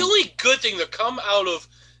 The only good thing to come out of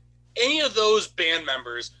any of those band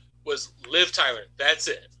members was Liv Tyler. That's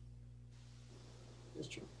it. That's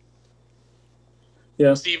true.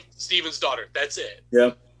 Yeah. Steven's daughter. That's it.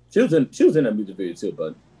 Yeah. She was in that music video too,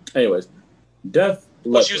 but anyways. Def Leppard.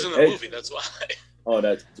 Well, she was in the movie, that's why. Oh,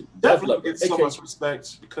 that's Def Leppard gets so much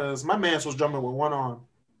respect because my man was drumming with one arm.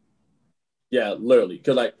 Yeah, literally.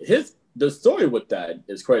 Because like the story with that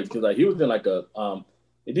is crazy. Because like he was in like I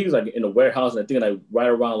think he was like in a warehouse, and I think like right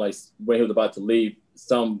around like when he was about to leave,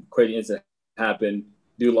 some crazy incident happened.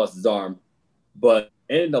 Dude lost his arm, but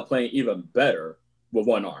ended up playing even better with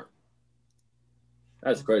one arm.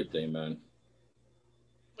 That's a great thing, man.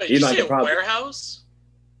 Wait, did you say a warehouse?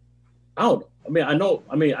 I don't know. I know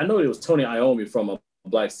it was Tony Iommi from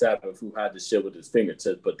Black Sabbath who had the shit with his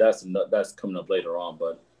fingertips, but that's coming up later on.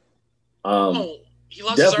 But he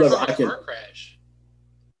lost his arm from a car crash.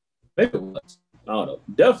 Maybe it was. I don't know.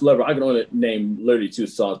 Def Leppard, I can only name literally 2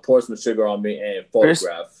 songs: "Portsmouth Sugar on Me" and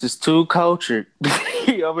 "Photograph." Just too cultured.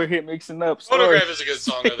 He over here mixing up. "Photograph" is a good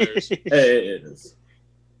song of theirs. It is.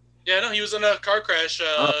 Yeah, no, he was in a car crash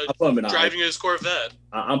driving his Corvette.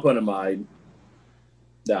 I'm putting my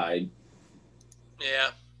died. Yeah.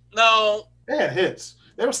 No. They had hits.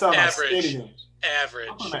 They were selling out stadiums. Average.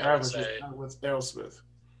 Average with Aerosmith.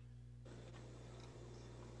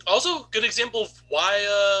 Also, good example of why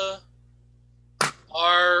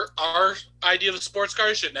our idea of sports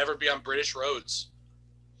cars should never be on British roads.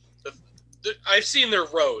 I've seen their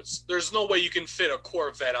roads. There's no way you can fit a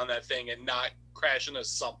Corvette on that thing and not crash into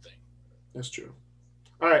something. That's true.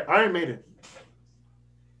 All right, Iron Maiden.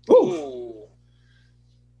 Ooh.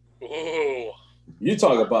 Ooh. You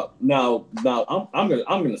talk about now. I'm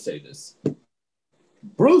gonna say this.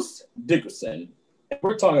 Bruce Dickinson. If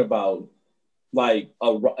we're talking about a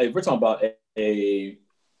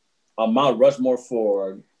Mount Rushmore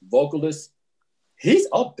for vocalists, he's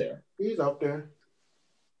up there. He's up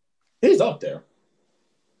there.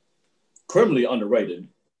 Criminally underrated,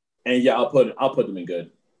 and yeah, I'll put them in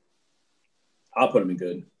good.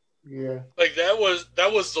 Yeah. Like that was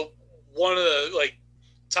the one of the like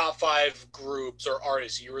top 5 groups or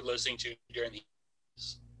artists you were listening to during the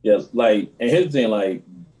years. Yeah, like, and here's the thing, like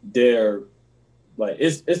they're like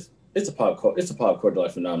it's a pop culture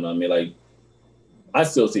like phenomenon. I mean, like I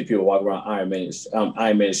still see people walk around Iron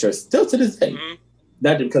Maiden shirts still to this day. Mm-hmm.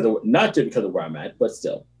 Not just because of where I'm at, but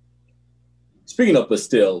still. Speaking of, but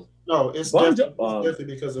still. No, it's definitely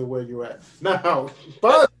because of where you're at. Now,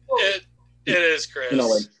 it is, Chris. You know,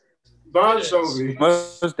 like Bon Jovi.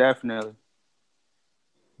 Most definitely.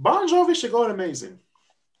 Bon Jovi should go at Amazing.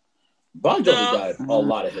 Bon Jovi got a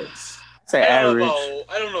lot of hits. Say average. I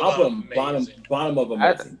don't know I'll put about amazing. bottom of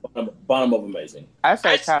amazing. Bottom of amazing. I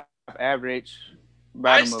say top average.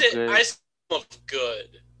 Bottom of good. I say middle of good.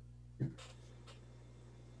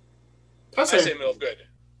 I say middle of good.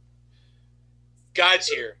 God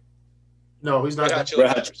tier. No, he's not. Red Hot Chili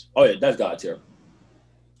Peppers. Oh yeah, that's God tier.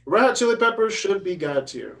 Red Hot Chili Peppers should be God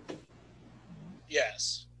tier.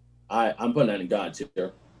 Yes. I'm putting that in God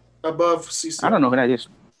tier. Above CC. I don't know who that is.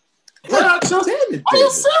 Red Hot Chili. Are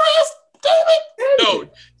you serious, David? No,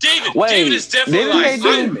 David is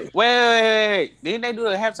definitely Wait. Didn't they do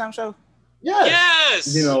a halftime show?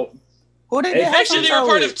 Yes. You know, who did they actually they were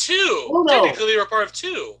part of 2. Oh, no. Technically, they were part of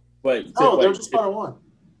 2. Wait. No, they were just part of 1.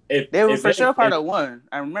 They were for sure part of 1.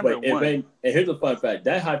 I remember 1. And here's a fun fact: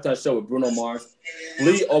 that halftime show with Bruno Mars,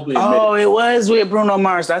 Flea openly admitted. Oh, it was with Bruno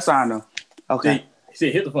Mars. That's all I know. Okay.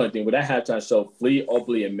 See, here's the funny thing: with that halftime show, Flea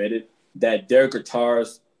openly admitted that their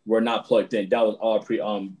guitars were not plugged in. That was all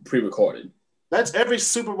pre-recorded. That's every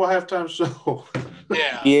Super Bowl halftime show.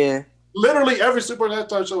 Yeah. Literally every Super Bowl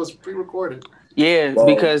halftime show was pre-recorded. Yeah,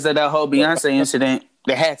 because of that whole Beyonce incident.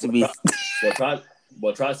 There had to be.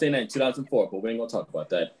 Well, try saying that in 2004, but we ain't gonna talk about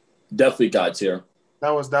that. Definitely God tier.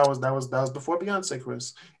 That was before Beyonce,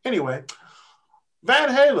 Chris. Anyway, Van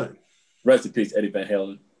Halen. Rest in peace, Eddie Van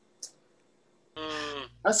Halen.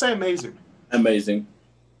 I say amazing. Amazing.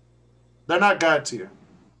 They're not God tier.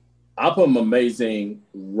 I'll put them amazing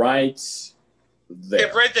right there.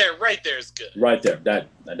 Yeah, right there is good. Right there.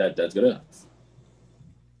 That's good enough.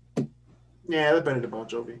 Yeah, they're better than Bon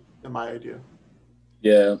Jovi, in my idea.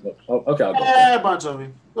 Yeah. Okay, I'll go. Yeah, Bon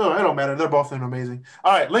Jovi. Oh, it don't matter. They're both amazing.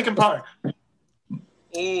 All right, Linkin Park.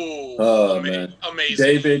 Ooh. Oh, man.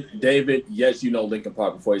 Amazing. David, yes, you know Linkin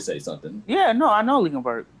Park before you say something. Yeah, no, I know Linkin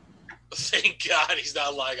Park. Thank God he's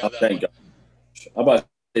not lying on that thank one. God. How about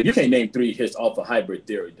if you can't name 3 hits off of Hybrid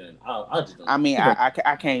Theory, then I'll just.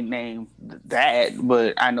 I can't name that,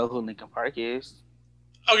 but I know who Linkin Park is.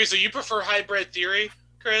 Okay, so you prefer Hybrid Theory,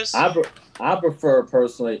 Chris? I prefer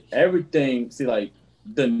personally everything. See, like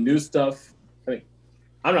the new stuff. I mean,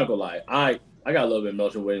 I'm not gonna lie. I got a little bit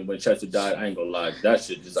emotional when Chester died. I ain't gonna lie. That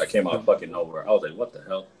shit just came out fucking nowhere. I was like, what the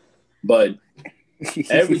hell? But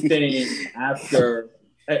everything after.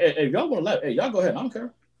 Hey, y'all want to laugh? Hey, y'all go ahead. I don't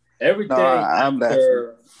care. Everything I'm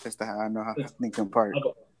after. That's how I know how Linkin Park.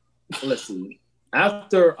 Listen,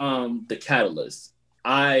 after the Catalyst,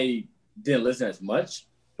 I didn't listen as much,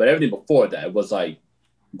 but everything before that was like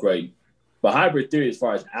great. But Hybrid Theory, as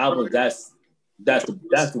far as albums, that's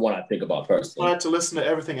the one I think about personally. I tried to listen to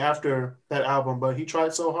everything after that album, but he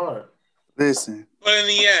tried so hard. Listen, but in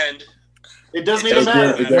the end, it doesn't even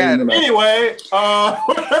matter. Anyway,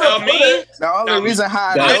 the only reason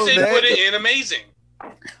how I say put it in amazing.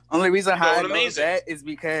 Only reason how I know that is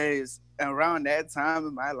because around that time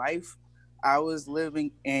in my life, I was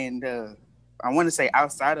living in I want to say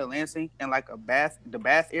outside of Lansing in like the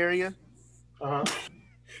Bath area. Uh-huh.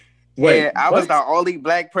 Wait, I was the only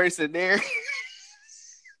black person there.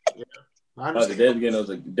 Yeah, Dave's getting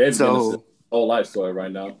a whole life story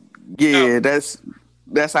right now. Yeah, that's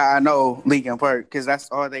how I know Linkin Park because that's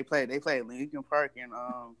all they play. They play Linkin Park and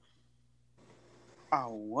I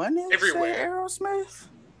want to say Aerosmith.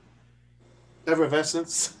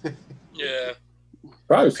 Effervescence. Yeah.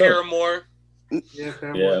 Probably Paramore. Yeah,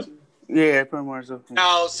 Paramore. Yeah, Paramore.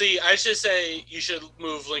 Now, see, I should say you should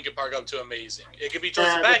move Linkin Park up to amazing. It could be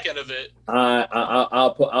towards the back end of it.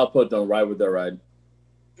 I'll put them right with their ride.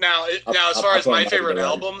 Now, as far as my favorite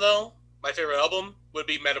album, though, my favorite album would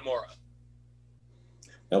be Metamora.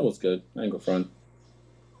 That was good. I ain't gonna front.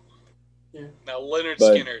 Yeah. Now Leonard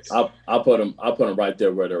but Skinner. I'll put him right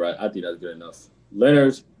there where they're at. I think that's good enough.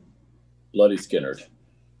 Leonard, Bloody Skinner.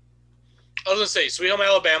 I was gonna say Sweet Home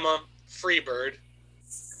Alabama, Freebird.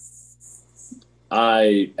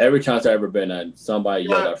 Every concert I've ever been at, somebody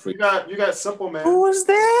yelled out free. You got Simple Man. Who was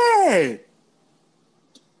that?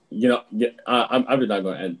 You know, I'm just not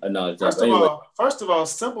going to acknowledge that. First of all,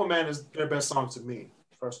 Simple Man is their best song to me.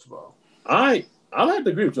 First of all, I'm have to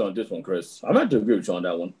agree with you on this one, Chris. I'm have to agree with you on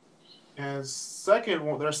that one. And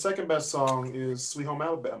their second best song is Sweet Home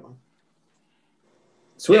Alabama.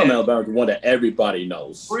 Sweet Home Alabama is the one that everybody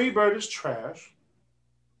knows. Freebird is trash.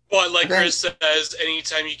 But like Chris says,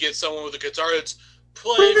 anytime you get someone with a guitar, it's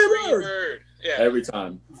play Freebird. Yeah. Every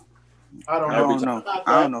time. I don't know.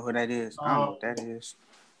 I don't know who that is. I don't know what that is.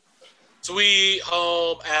 Sweet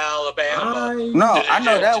Home Alabama. I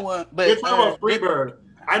know that one. But you're talking about Freebird.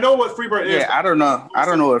 I know what Freebird is. Yeah, I don't know. I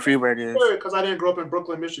don't know what Freebird is. Because I didn't grow up in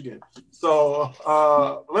Brooklyn, Michigan. So,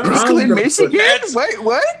 Brooklyn, Michigan? Wait,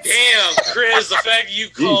 what? Damn, Chris, the fact you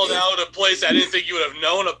called out a place I didn't think you would have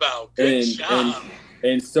known about. Good job.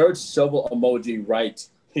 And search shovel emoji right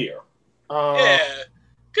here. Yeah.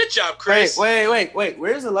 Good job, Chris. Wait.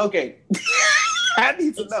 Where's it located? I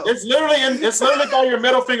need to know. It's literally by your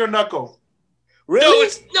middle finger knuckle. Really?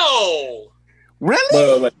 No.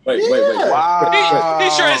 Really? Wait. Wow.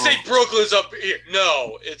 He's trying to say Brooklyn's up here.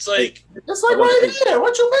 No, it's like right here.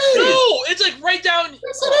 What you mean? No, it's like right down.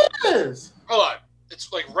 Yes, it is. Hold on.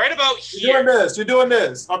 It's like right about here. You're doing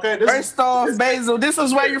this. Okay. First off, Basil, this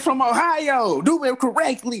is why you're from Ohio. Do it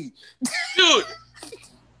correctly. Dude,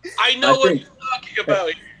 I know what you're talking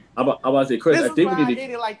about. I'm about to say, Chris, I think we need to did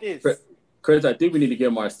it like this. Chris, I think we need to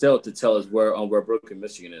get Marcel to tell us where Brooklyn,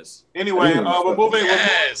 Michigan is. Anyway, we're moving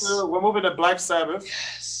to Black Sabbath.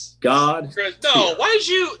 Yes. God. Chris, no, why'd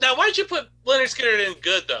you put Leonard Skinner in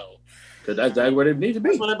good though? Because that's exactly where they need to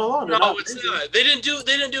be. That's where they belong. No, it's not. They didn't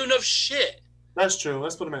do enough shit. That's true.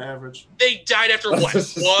 Let's put them in average. They died after what?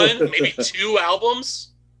 One, maybe 2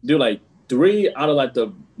 albums? Dude, like 3 out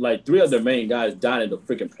of 3 of their main guys died in the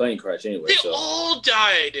freaking plane crash anyway. They all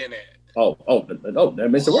died in it. Oh, that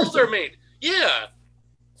makes it worse. All their main. Yeah.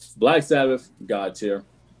 Black Sabbath, God tier.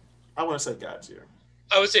 I want to say God tier.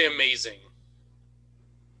 I would say amazing.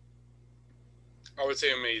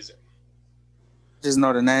 Just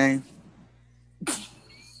know the name.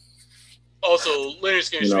 Also, Leonard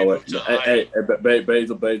Skinner's moved to Hey,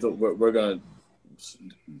 Basil, we're gonna.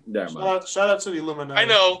 Never mind. Shout out to the Illuminati. I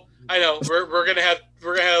know. We're gonna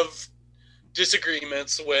have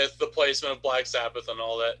disagreements with the placement of Black Sabbath and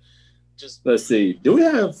all that. Just let's see.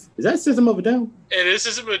 Is that System of a Down? It is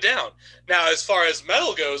System of a Down. Now, as far as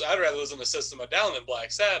metal goes, I'd rather listen to System of a Down than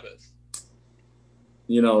Black Sabbath.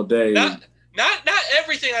 You know, they not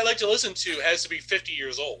everything I like to listen to has to be 50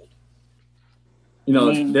 years old. You know,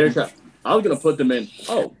 I was gonna put them in.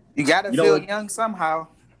 Oh, you gotta feel young somehow.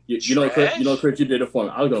 You know, Chris, you did it for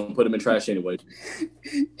me. I was gonna put them in trash anyway.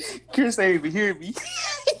 Chris ain't even hear me.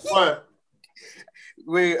 What?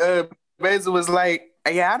 Where Basil was like,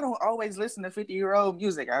 yeah, I don't always listen to 50-year-old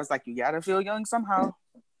music. I was like, you gotta feel young somehow.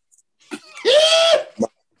 My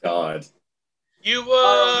God. You've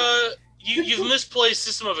misplaced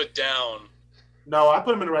System of a Down. No, I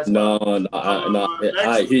put him in the right spot. No.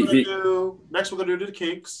 Next, we're gonna do the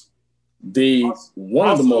Kinks. One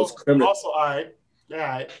of the most criminal. Also, I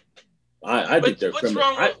think they're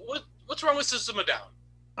criminal. What's wrong with System of a Down?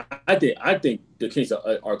 I think the Kinks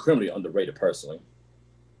are criminally underrated personally.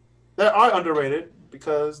 They are underrated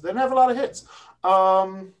because they didn't have a lot of hits.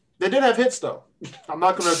 They did have hits though. I'm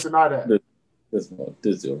not going to deny that. This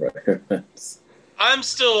deal right here. I'm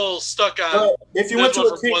still stuck on. If you went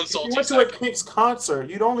to a Kinks concert,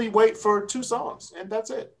 you'd only wait for 2 songs, and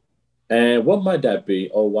that's it. And what might that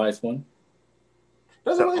be? Oh, Wise One.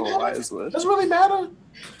 Doesn't really matter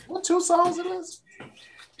what 2 songs it is.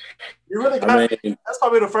 You really got. That's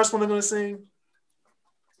probably the first one they're going to sing.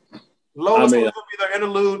 Lowest one will be their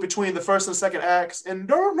interlude between the first and second acts, and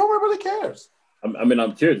no one really cares.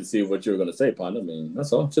 I'm curious to see what you were going to say, Pond. I mean,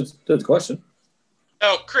 that's all. Just a question.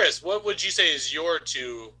 Now, Chris, what would you say is your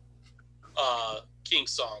 2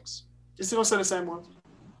 Kinks songs? You still gonna say the same one?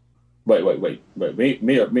 Wait.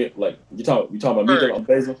 Me, like you talking about Bird. me on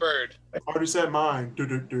Basil? Bird. I already said mine.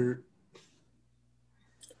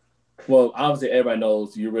 Well, obviously everybody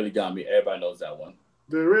knows You Really Got Me. Everybody knows that one.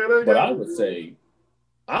 But I would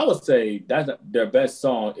say that their best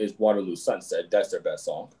song is Waterloo Sunset. That's their best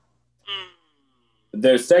song.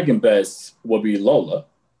 Their second best would be Lola.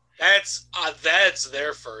 That's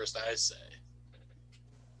their first, I say.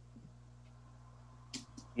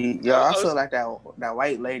 Yeah, I feel like that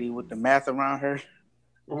white lady with the math around her.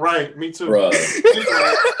 Right, me too. Bruh.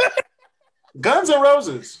 Guns N'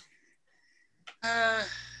 Roses.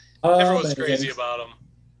 Everyone's crazy about them.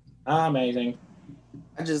 Amazing.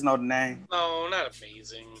 I just know the name. No, not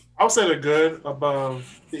amazing. I would say they're good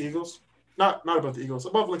above the Eagles. Not above the Eagles.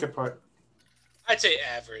 Above Linkin Park. I'd say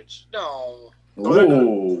average. No.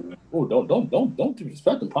 Ooh, don't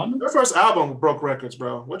disrespect them, partner. Their first album broke records,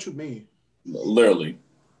 bro. What you mean? Literally.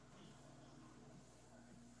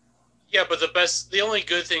 Yeah, but the only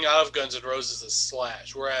good thing out of Guns N' Roses is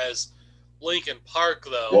Slash, whereas Linkin Park,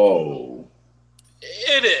 though, whoa,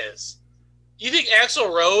 it is. You think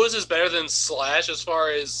Axl Rose is better than Slash as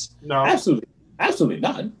far as? No, absolutely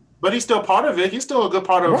not. But he's still part of it. He's still a good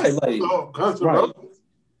part of Guns N' Roses.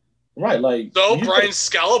 Right, like so Brian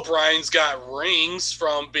Scalabrine's got rings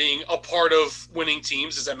from being a part of winning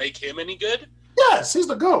teams. Does that make him any good? Yes, he's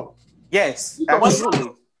the GOAT. Yes,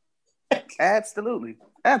 absolutely.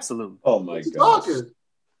 Absolutely. Oh my god. God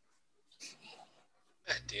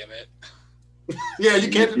damn it. Yeah, you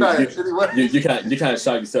can't deny it. Anyway. You kind of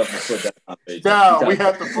shot yourself in the foot that page. Now we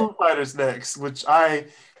have the Foo Fighters next, which I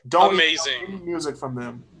don't know any music from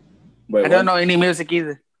them. Wait, I don't know any music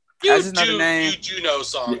either. I just know the name. You do know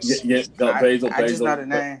songs. Basil, I just know the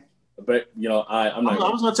name. But I'm not. I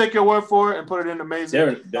was gonna take your word for it and put it in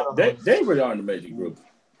amazing. They really are an amazing group,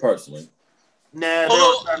 personally. Nah.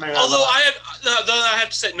 Although I have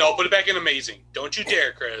to say no, put it back in amazing. Don't you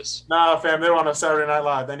dare, Chris. Nah, fam, they're on a Saturday Night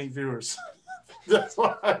Live. They need viewers. That's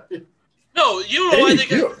why. No, you know why they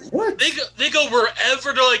go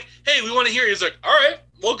wherever. They're like, hey, we want to hear you. He's like, all right,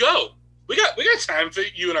 we'll go. We got time for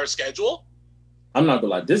you in our schedule. I'm not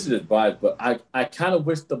gonna lie, this is just biased, but I kind of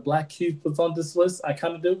wish the Black Keys was on this list. I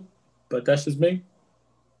kind of do, but that's just me.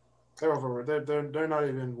 They're over. They're not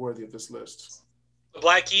even worthy of this list. The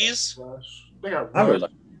Black Keys. They got. I really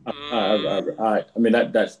like. I mean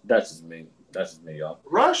that's just me. That's just me, y'all.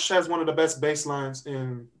 Rush has one of the best bass lines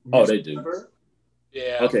in. Oh, they do. Ever.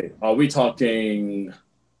 Yeah. Okay, are we talking?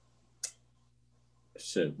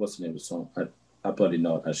 Shit, what's the name of the song? I bloody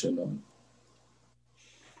know. I should know.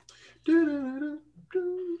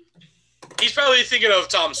 He's probably thinking of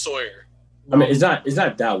Tom Sawyer. I mean, it's not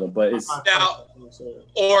that one, but it's now.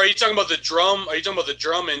 Or are you talking about the drum? Are you talking about the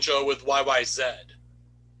drum intro with YYZ?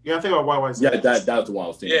 Yeah, I think about YYZ. Yeah, that was the one I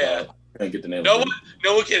was thinking about. I can't get the name. No one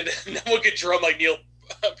can drum like Neil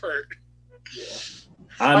Peart. Yeah.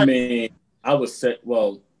 I mean, I would say,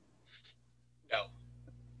 well, no.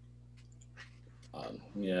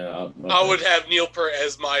 Yeah, okay. I would have Neil Peart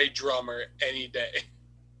as my drummer any day.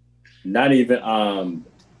 Not even. I'm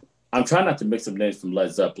trying not to mix up names from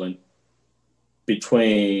Led Zeppelin.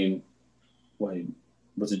 Wait,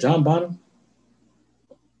 was it John Bonham?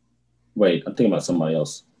 Wait, I'm thinking about somebody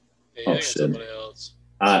else. Yeah, shit! Somebody else.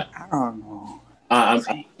 I don't know.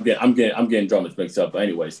 I'm getting drummers mixed up. But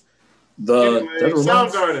anyways,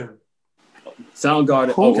 Soundgarden.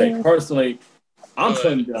 Soundgarden. Okay, personally, I'm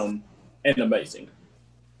putting them in amazing.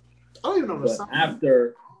 I don't even know the song.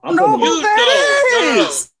 After I'm no,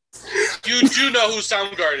 you do know who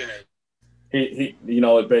Soundgarden is. He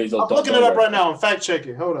it Basil. I'm looking it up right now. I'm fact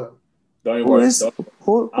checking. Hold up. Don't even worry. Who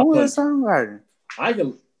is Soundgarden? I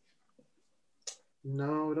can.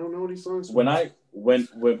 No, I don't know these songs. When it comes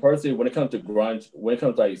to grunge, when it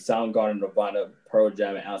comes to like Soundgarden, Nirvana, Pearl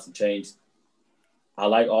Jam, and Alice in Chains, I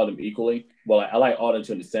like all of them equally. Well, I like all of them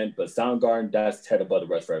to an extent, but Soundgarden, that's head above the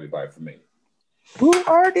rest for everybody for me. Who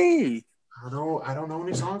are they? I don't know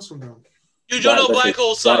any songs from them. You don't know Black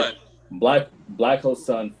Hole Sun. Black Hole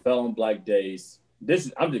Sun, Fell on Black Days.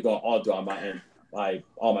 I'm just going all through on my end, like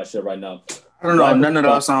all my shit right now. I don't know none of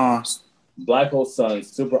those songs. Black Hole Sun,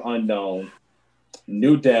 Super Unknown,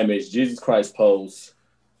 New Damage, Jesus Christ Pose.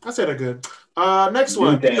 I said they're good. Next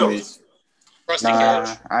one. Damage.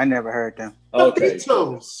 I never heard them. Okay.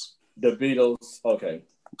 The Beatles. Okay.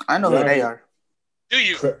 I know who they are. Do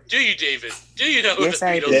you, David? Do you know who yes, the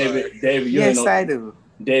Beatles are? David, I do.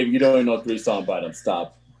 David, you don't even know 3 songs by them.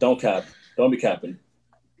 Stop. Don't cap. Don't be capping.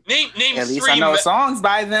 Name At least three. I know songs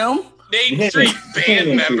by them. Name 3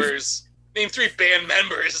 band members. Name 3 band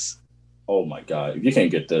members. Oh my God! You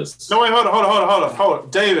can't get this. No, wait, hold on.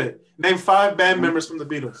 David, name 5 band members from the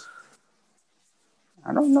Beatles.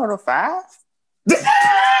 I don't know the 5.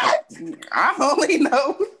 I only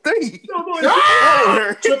know 3.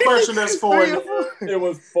 Trick question, that's 4. It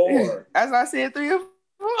was 4. As I said, 3 or 4.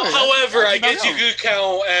 However, I guess you could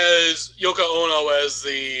count as Yoko Ono as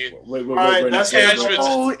the. Wait, that's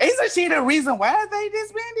isn't she the reason why they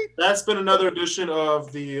disbanded? That's been another edition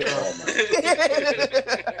of the.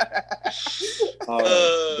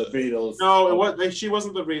 The Beatles. No, she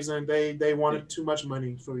wasn't the reason. They wanted too much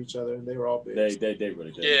money for each other, and they were all big. They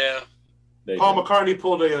really did. Yeah. Paul McCartney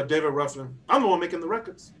pulled a David Ruffin. I'm the one making the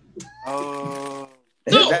records. No,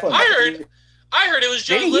 I heard it was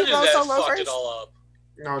John Lennon that fucked it all up.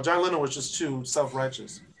 No, John Lennon was just too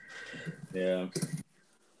self-righteous. Yeah.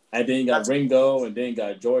 And then you got Ringo, and then you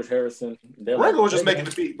got George Harrison. Ringo was just making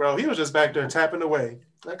the beat, bro. He was just back there tapping away.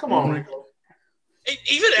 Like, come on, Ringo.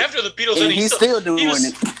 Even after the Beatles, and he's still doing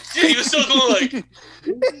it. Yeah, he was still going like.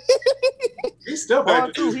 He's still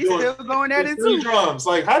back there. He's still going at it too. 3 drums.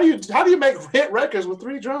 Like, how do you make hit records with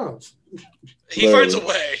 3 drums? He finds a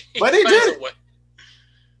way. But he did.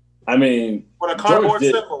 I mean, with a cardboard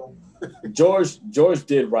symbol. George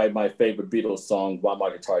did write my favorite Beatles song, "While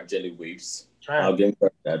My Guitar Gently Weeps." I'll give him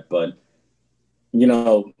that, but you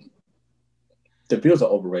know, the Beatles are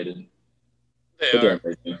overrated. They're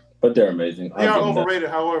amazing. But they're amazing. They are overrated.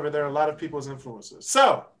 However, there are a lot of people's influences.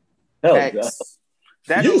 So, that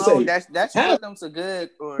alone, that's what them so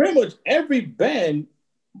good. Pretty much every band,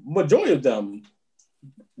 majority of them,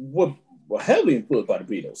 were heavily influenced by the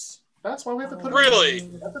Beatles. That's why we have to put. Really,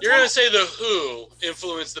 you're gonna say the Who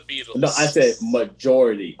influenced the Beatles? No, I said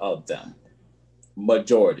majority of them.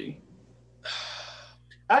 Majority.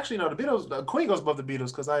 Actually, no. The Beatles, Queen goes above the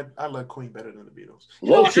Beatles because I like Queen better than the Beatles.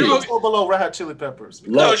 If you're going to go below Red Hot Chili Peppers.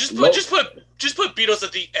 No, just put Beatles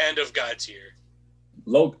at the end of God tier.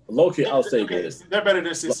 Low-key, I'll say this. They're better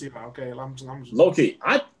than CCR. Okay, I'm just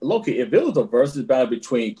Low-key, if it was a versus battle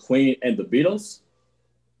between Queen and the Beatles,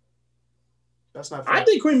 that's not fair. I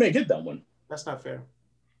think Queen may get that one. That's not fair.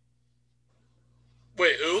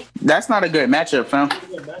 Wait, who? That's not a good matchup, fam. That's a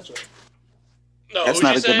good matchup. No, that's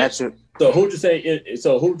not a good matchup. So who'd you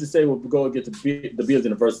say will go against the Beatles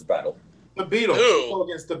in the versus battle? The Beatles. Who? Go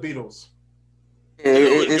against the Beatles. Who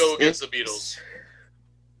would go against the Beatles?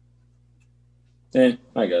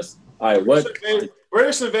 I guess. All right, what?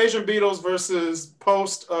 British Invasion Beatles versus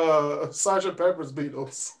post Sgt. Pepper's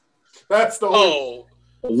Beatles. That's the low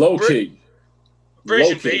key.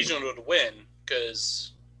 British Invasion would win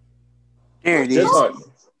because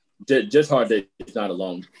just hard that it's not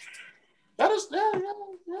alone. That is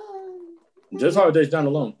Just hard that it's not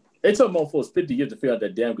alone. It took me for 50 years to figure out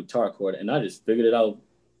that damn guitar chord, and I just figured it out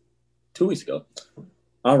 2 weeks ago.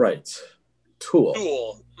 All right, Tool.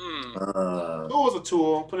 Tool was a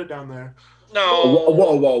tool. Put it down there. No.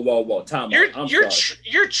 Whoa. Time out.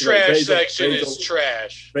 Your trash section is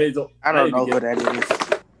trash. Basil. I don't know what that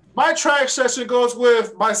is. My trash section goes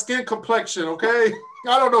with my skin complexion, okay?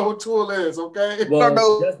 I don't know who Tool is, okay? Well, I don't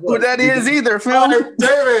know who that is either, Phil. Right,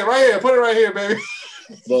 David, right here. Put it right here, baby.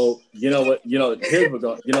 Well, you know what? Here's what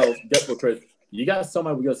we're going. Guess what, Chris? You got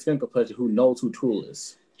somebody with your skin complexion who knows who Tool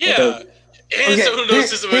is. Yeah. And someone who knows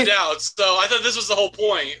System of Down. So I thought this was the whole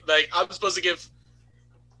point. Like, I'm supposed to give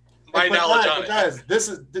my knowledge on it. Guys, this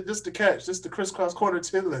is the catch. This is the KrisCross Corner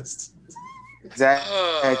tier list. Exactly.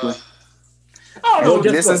 I don't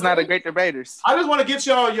know. This is not a great debaters. I just want to get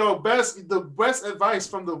y'all the best advice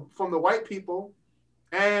from the white people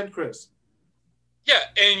and Chris. Yeah,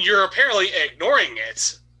 and you're apparently ignoring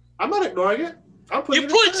it. I'm not ignoring it. I'm putting you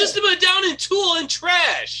put System of a Down and Tool in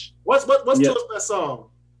trash. What's Tool's best song?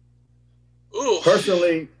 Ooh.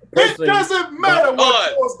 Personally, it doesn't matter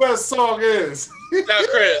what Tool's best song is. Now,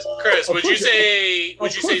 Chris, would you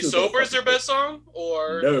say Sober is their best song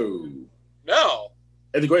or no?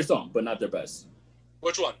 It's a great song, but not their best.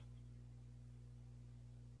 Which one?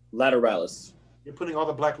 Lateralis. You're putting all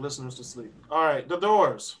the black listeners to sleep. All right, The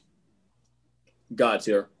Doors. God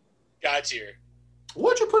tier.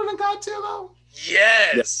 Would you put it in God tier though?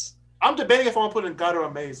 Yes. I'm debating if I want to put it in God or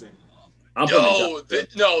Amazing. They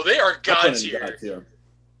are God tier.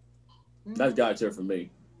 That's God tier for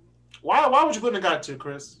me. Why would you put it in God tier,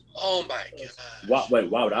 Chris? Oh my god.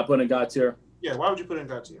 Why would I put it in God tier? Yeah, why would you put it in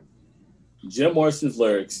God tier? Jim Morrison's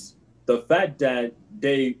lyrics, the fact that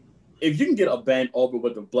if you can get a band over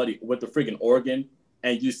with the freaking organ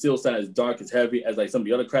and you still sound as dark as heavy as like some of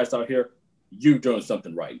the other crafts out here, you're doing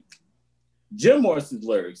something right. Jim Morrison's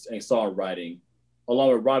lyrics and songwriting,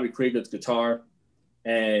 along with Robbie Krieger's guitar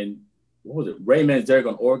and what was it, Ray Manzarek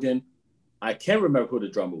on organ. I can't remember who the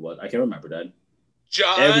drummer was. I can't remember that.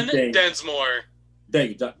 John Densmore.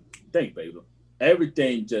 Thank you, baby.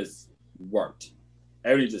 Everything just worked.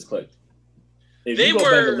 Everything just clicked. If you go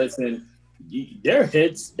back and listen, their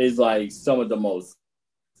hits is like some of the most,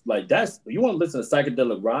 like that's, you want to listen to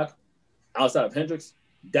psychedelic rock outside of Hendrix,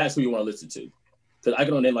 that's who you want to listen to. Because I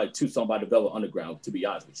can only name like 2 songs by the Velvet Underground, to be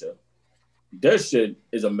honest with you. Their shit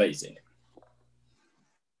is amazing.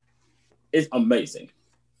 It's amazing.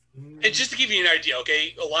 And just to give you an idea,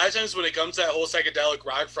 okay, a lot of times when it comes to that whole psychedelic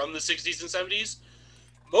rock from the 60s and 70s,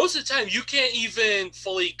 most of the time you can't even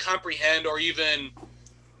fully comprehend or even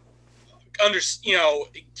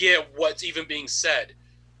get what's even being said.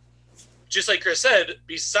 Just like Chris said,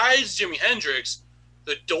 besides Jimi Hendrix,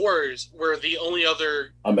 the Doors were the only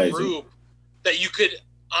other group that you could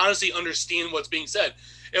honestly understand what's being said.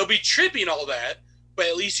 It'll be trippy and all that, but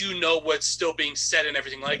at least you know what's still being said and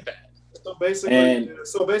everything like that. So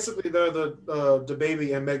basically, they're the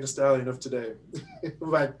Baby and Meg Thee Stallion of today,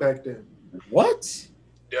 like back then. What?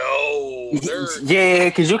 No, yeah,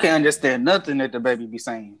 because you can't understand nothing that the Baby be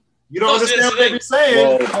saying. You don't understand what they be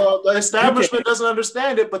saying. The establishment doesn't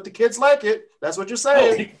understand it, but the kids like it. That's what you're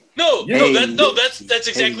saying. That's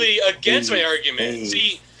exactly against my argument.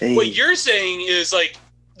 What you're saying is like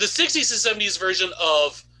the 60s and 70s version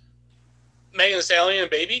of Megan Thee Stallion and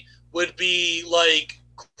Baby would be like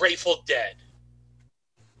Grateful Dead.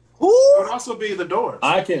 It would also be the Doors.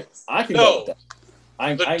 I can go with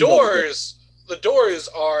that. The Doors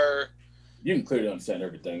are. You can clearly understand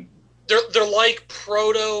everything. They're like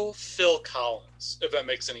proto Phil Collins, if that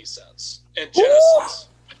makes any sense. And Genesis.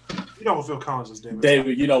 You know who Phil Collins is, David.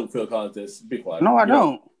 David, you know who Phil Collins is. Be quiet. No, I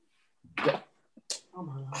don't. Yeah. Oh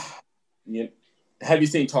my God. Yeah. Have you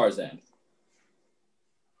seen Tarzan?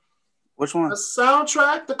 Which one? The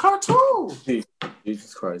soundtrack, the cartoon.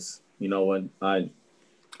 Jesus Christ! You know what?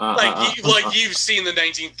 You've seen the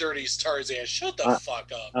 1930s Tarzan. Shut the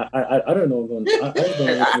fuck up. I don't know.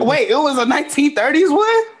 Wait, it was a 1930s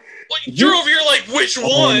one? Well, you're over here like, which one?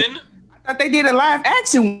 I thought they did a live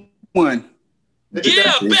action one.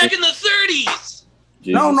 Yeah, back in the 30s.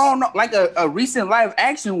 Jesus. No, like a recent live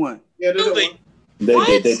action one. Yeah,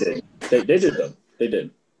 they did. They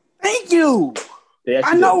did. Thank you.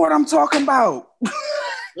 I know what I'm talking about. It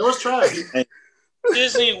was trash.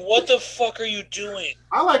 Disney, what the fuck are you doing?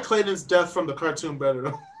 I like Clayton's death from the cartoon better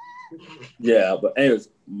though. Yeah, but anyways,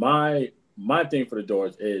 my thing for the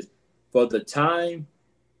Doors is for the time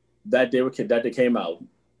that they came out,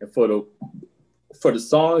 and for the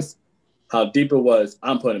songs, how deep it was.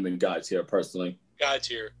 I'm putting them in God tier personally. God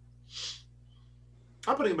tier.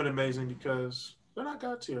 I'm putting them in amazing because they're not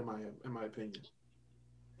God tier in my opinion.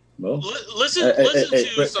 Well, listen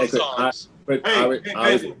to some songs.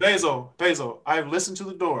 Basil, I've listened to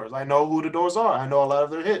the Doors. I know who the Doors are. I know a lot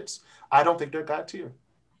of their hits. I don't think they're God tier.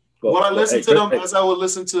 Will I listen to them as I would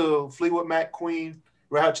listen to Fleetwood Mac, Queen,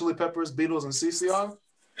 Red Hot Chili Peppers, Beatles, and CCR?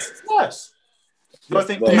 Yes. Do I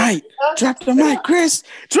think drop the mic, Chris.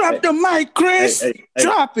 Drop the mic, Chris.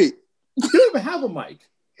 Drop it. You don't even have a mic.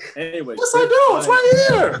 Anyway. Yes, I do. It's right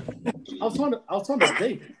here. I was talking to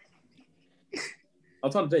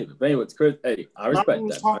David. But anyway, Chris, hey, I respect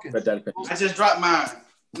that. I just dropped mine.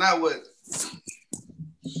 Now what?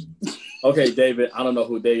 Okay, David, I don't know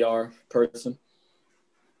who they are, person.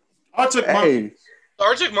 Arctic Monkeys.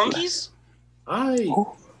 Arctic Monkeys?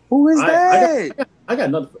 Who is that? I got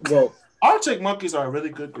another. Well, Arctic Monkeys are a really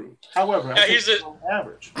good group. However, I think they're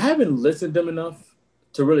average. I haven't listened to them enough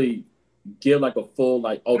to really give like a full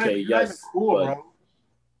yes. Cool, bro.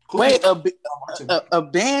 Cool. Wait, a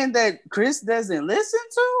band that Chris doesn't listen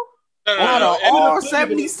to? No. All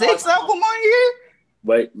 76 of them on here?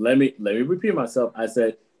 Wait, let me repeat myself. I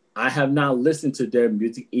said I have not listened to their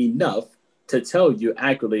music enough to tell you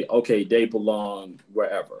accurately, okay, they belong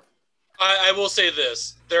wherever. I will say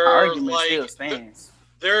this. They're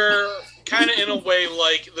they're kind of in a way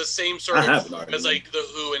like the same sort of as like the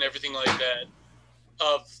Who and everything like that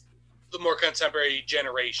of the more contemporary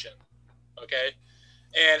generation. Okay?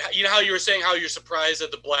 And you know how you were saying how you're surprised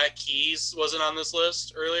that the Black Keys wasn't on this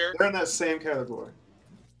list earlier? They're in that same category.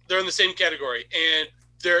 They're in the same category. And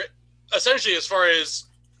they're essentially as far as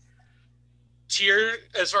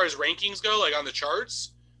rankings go, like on the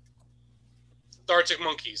charts, the Arctic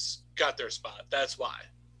Monkeys got their spot. That's why.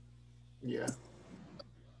 Yeah.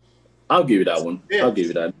 I'll give you that one. Yeah. I'll give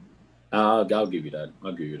you that. I'll give you that.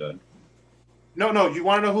 No. You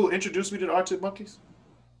want to know who introduced me to the Arctic Monkeys?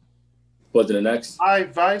 Was it the next? My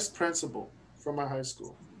vice principal from my high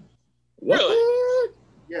school. What? Really?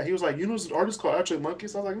 Yeah, he was like, you know this artist called Arctic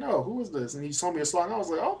Monkeys? I was like, no, who is this? And he told me a song. I was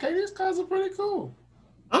like, okay, these guys are pretty cool.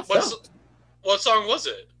 What song was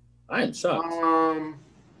it? I am shocked.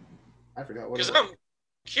 I forgot what it was. Because I'm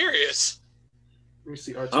curious. Let me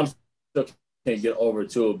see. Arctic. I'm still can't get over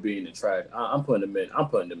to being the track. I'm putting them in. I'm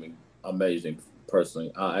putting them in amazing.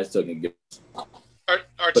 Personally, I still can get. But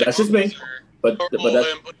that's just me. But that's.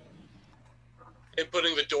 And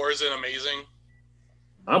putting the Doors in amazing.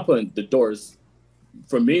 I'm putting the Doors.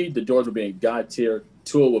 For me, the Doors would be in God tier.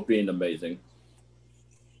 Tool would be in amazing.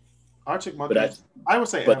 Arctic Monkeys. I would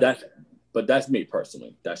say. But that's me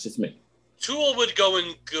personally. That's just me. Tool would go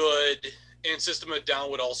in good, and System of a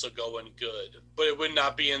Down would also go in good, but it would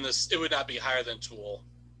not be in this. It would not be higher than Tool.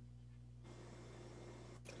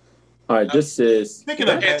 All right, this is Speaking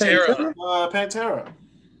of Pantera. Pantera.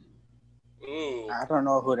 Ooh. I don't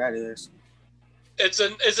know who that is. It's a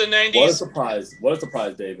 90s. What a surprise. What a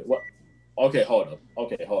surprise, David. What? Okay, hold up.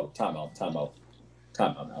 Time out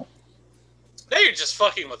now. Now you're just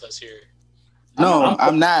fucking with us here. No,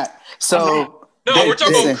 I'm not. So no, we're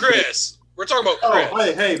talking about Chris. We're talking about Chris.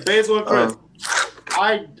 Oh, hey, Basil and Chris.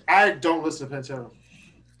 I don't listen to Pantera.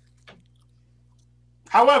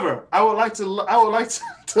 However, I would like to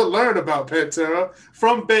learn about Pantera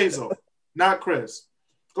from Basil, not Chris.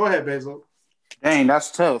 Go ahead, Basil. Dang,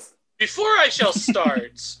 that's tough. Before I shall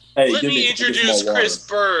start, let me introduce Chris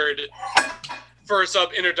Bird for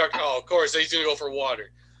some introduction. Oh, of course, he's going to go for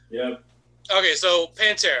water. Yeah. Okay, so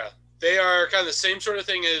Pantera. They are kind of the same sort of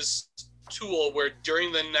thing as Tool, where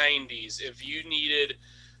during the 90s, if you needed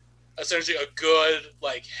essentially a good,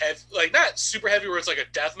 like, heavy, like, not super heavy where it's like a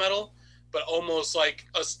death metal, but almost like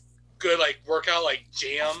a good, like, workout, like,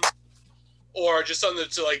 jam, or just something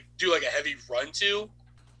to, like, do, like, a heavy run to.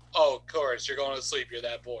 Oh, of course, you're going to sleep. You're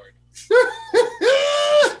that bored.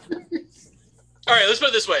 All right, let's put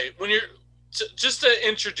it this way. When you're just to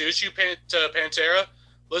introduce you to Pantera,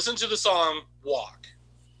 listen to the song "Walk."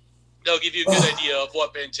 They'll give you a good idea of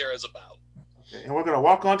what Pantera is about. Okay, and we're gonna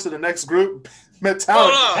walk on to the next group,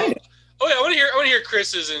 Metallica. Oh yeah, I want to hear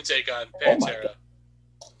Chris's intake on Pantera.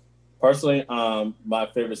 Personally, my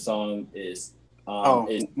favorite song is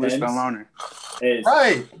We're still on it.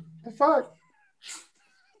 Right. The fuck.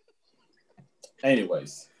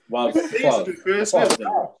 Anyways,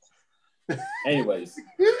 anyways,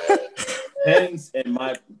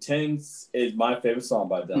 Tens is my favorite song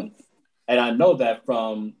by them, and I know that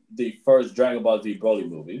from the first Dragon Ball Z Broly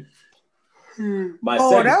movie. That's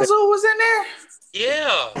what was in there.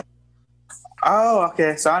 Yeah. Oh,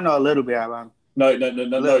 okay. So I know a little bit about him. No.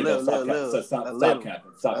 Stop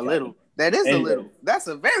capping. A little. That is a little. That's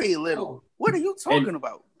a very little. What are you talking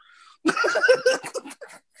about?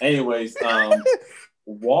 Anyways,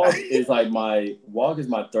 Walk is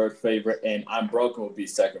my third favorite, and I'm Broken would be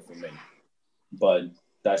second for me. But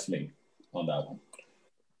that's me on that one.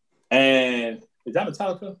 And is that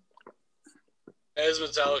Metallica? That is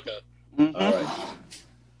Metallica. Mm-hmm. All right.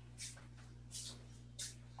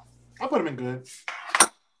 I'll put him in good.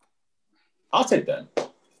 I'll take that.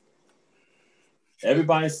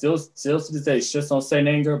 Everybody still to this day shits on Saint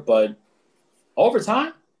Anger, but over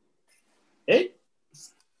time,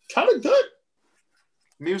 it's kind of good.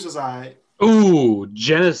 Muse is alright. Ooh,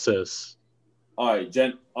 Genesis. All right,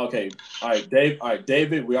 Okay. All right, Dave. All right,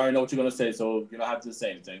 David. We already know what you're gonna say, so you don't have to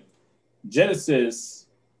say anything. Genesis.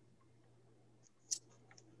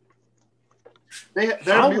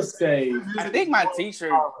 I would say. I think my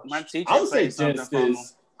teacher. I would say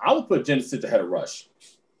Genesis. I would put Genesis ahead of Rush.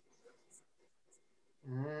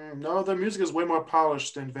 No, their music is way more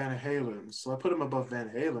polished than Van Halen, so I put them above Van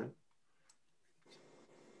Halen.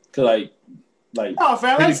 Cause no,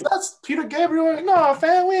 fam, that's Peter Gabriel. No,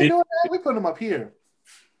 fam, we ain't doing that. We put him up here.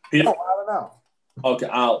 I don't know. Okay,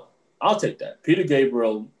 I'll take that. Peter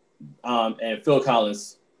Gabriel, and Phil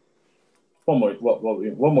Collins. One more.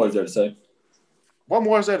 What more is there to say? What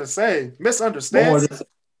more is there to say? Misunderstand.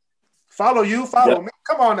 Follow you, follow me.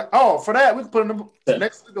 Come on. Oh, for that, we can put them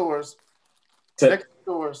next to the Doors. Next to the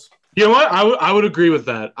Doors. You know what? I would agree with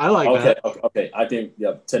that. I like that. Okay. I think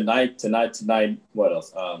tonight. What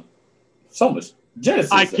else? So much.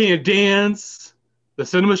 Genesis. I Can't Dance. The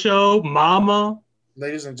Cinema Show. Mama.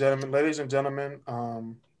 Ladies and gentlemen.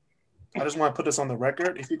 I just want to put this on the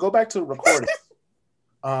record. If you go back to the recording,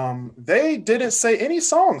 they didn't say any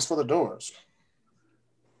songs for the Doors.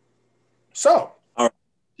 So.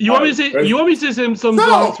 You want me to say some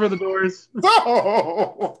songs for the Doors?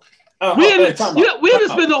 No. We had to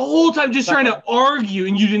spend the whole time just trying to argue,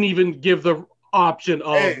 and you didn't even give the option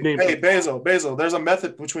of name. Hey, Basil, there's a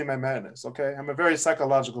method between my madness, okay? I'm a very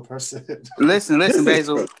psychological person. Listen,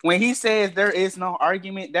 Basil. When he says there is no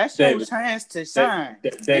argument, that's your chance to shine.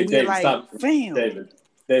 David, stop. David,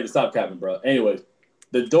 stop capping, bro. Anyways,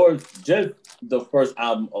 the Doors, just the first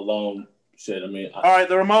album alone, shit, I mean. All right,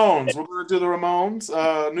 the Ramones. We're going to do the Ramones.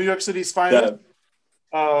 New York City's finest.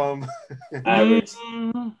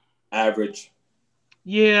 Average.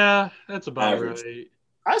 Yeah, that's about right.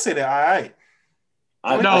 I say they're all right.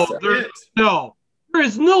 No. There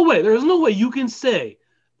is no way you can say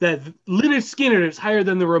that Lynyrd Skynyrd is higher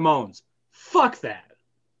than the Ramones. Fuck that.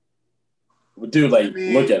 Dude,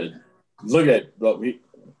 look at it. Bro.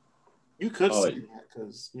 You could say that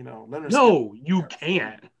because, Lynyrd Skynyrd. No, you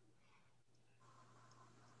can't.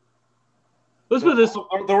 Let's put this. The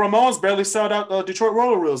Ramones barely sold out Detroit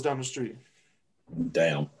Roller Wheels down the street.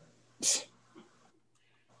 Damn.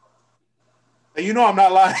 And I'm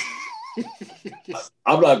not lying.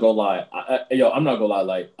 I'm not gonna lie. I'm not gonna lie.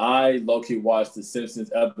 Like, I low-key watched the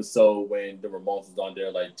Simpsons episode when the Ramones was on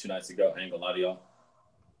there like 2 nights ago. I ain't gonna lie to y'all.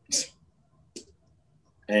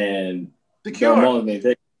 And The Cure.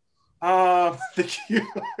 Ramones, The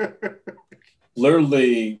Cure.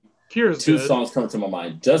 Literally, Cure's two good. songs come to my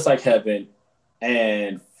mind. Just Like Heaven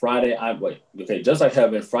and Just Like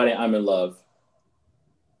Heaven, Friday I'm in Love.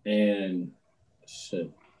 And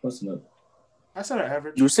shit. What's another? I said an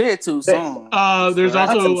average. You said 2 songs. There's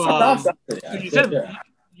also you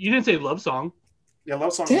you didn't say Love Song. Yeah,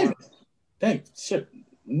 Love Song. Dang, shit.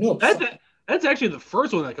 No. That's actually the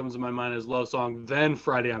first one that comes to my mind is Love Song, then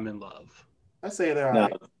Friday I'm in Love. I say they're now,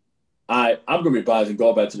 I'm gonna be biased and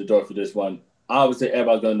go back to the door for this one. Obviously,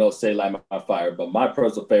 everybody's gonna know "Say Light My Fire," but my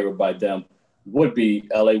personal favorite by them would be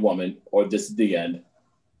 "L.A. Woman" or "This Is the End."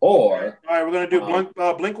 Or all right, we're gonna do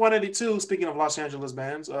Blink 182. Speaking of Los Angeles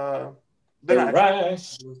bands, they're not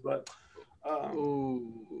trash, but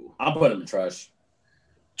I'm putting them in trash.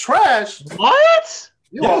 Trash? What?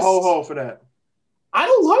 You are a ho for that. I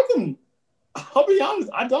don't like them. I'll be honest.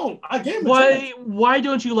 I don't. I gave them a chance. Why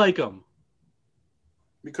don't you like them?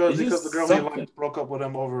 Because the girl he liked broke up with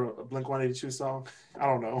him over a Blink 182 song. I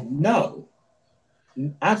don't know. No,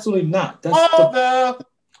 absolutely not. That's the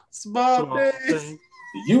small thing.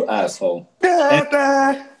 You asshole.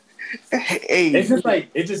 Hey. It's just like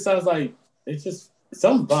it just sounds like it's just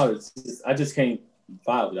something about it. I just can't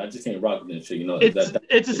vibe with it. I just can't rock with that shit. You know,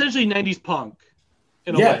 it's essentially 90s punk.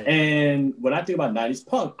 In a way. And when I think about 90s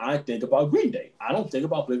punk, I think about Green Day. I don't think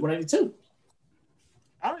about Blink 182.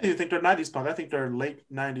 I don't even think they're 90s punk. I think they're late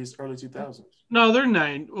 90s, early 2000s. No, they're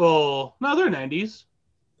 90s.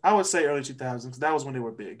 I would say early 2000s because that was when they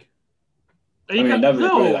were big. Never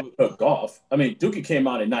really took off. I mean, Dookie came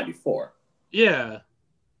out in 94. Yeah.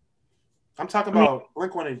 I'm talking about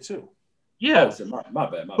Blink 182. Yeah. Oh, shit, my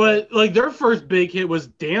bad. But like their first big hit was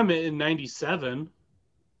Damn It in 97.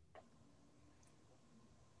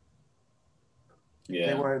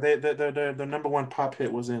 Yeah. Their number one pop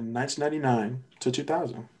hit was in 1999 to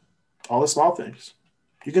 2000. All the Small Things.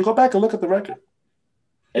 You can go back and look at the record.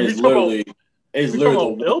 It's literally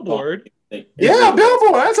Billboard. Yeah,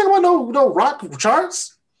 Billboard. I ain't talking about no rock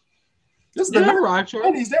charts. This is the rock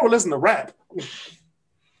charts. They were listening to rap. No,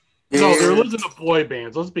 they're listening to boy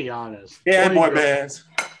bands. Let's be honest. Yeah, boy bands.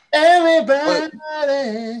 Everybody.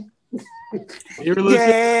 You were listening.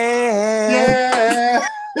 Yeah.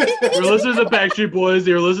 You're listening to Backstreet Boys.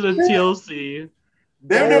 You're listening to TLC.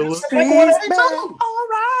 They're listening all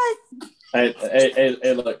right. Hey,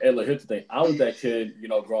 look, here's the thing. I was that kid,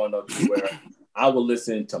 growing up where I would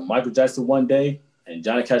listen to Michael Jackson one day and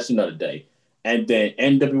Johnny Cash another day, and then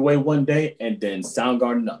NWA one day, and then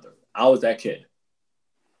Soundgarden another. I was that kid.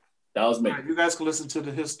 That was me. Right, you guys can listen to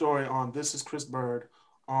his story on This Is Chris Bird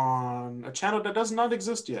on a channel that does not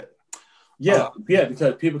exist yet. Yeah,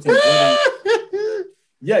 because people can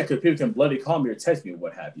bloody call me or text me or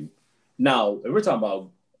what have you. Now, if we're talking about,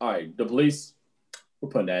 all right, the police, we're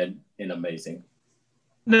putting that in amazing.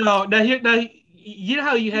 Now, you know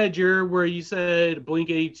how you had where you said Blink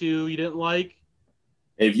 82 you didn't like?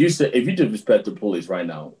 If you disrespect the police right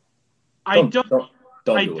now, I don't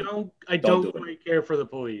really care for the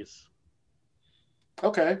police.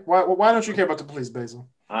 Okay, why don't you care about the police, Basil?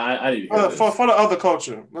 I need to hear this. For the other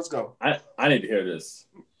culture. Let's go. I need to hear this.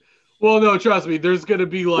 Well, no, trust me. There's gonna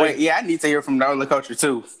be like. Wait, I need to hear from the other culture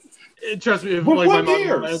too. Trust me, if my mom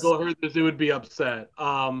and uncle heard this, they would be upset.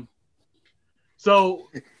 So.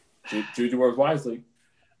 Choose your words wisely.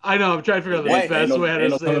 I know. I'm trying to figure out the best way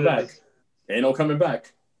to say this. Ain't no coming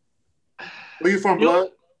back. Where you from, blood?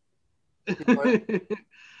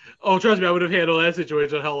 Oh, trust me, I would have handled that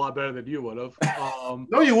situation a hell of a lot better than you would have.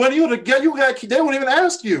 No, you wouldn't. They wouldn't even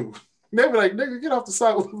ask you. They'd be like, "Nigga, get off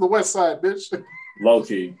the west side, bitch." Low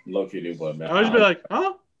key, they would, man. I would just be like,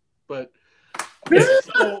 "Huh?" But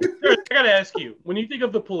so, I gotta ask you: when you think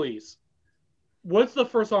of the police, what's the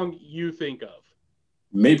first song you think of?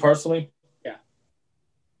 Me personally, yeah,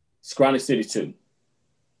 Scrawny City 2.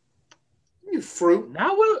 You fruit.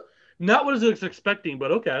 Not what I was expecting,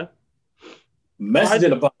 but okay. Message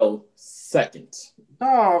in a Bottle, second.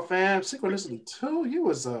 Oh, fam, Synchronicity 2. You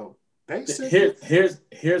was basic.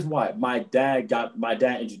 Here's why. My dad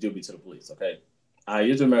introduced me to the police. Okay, I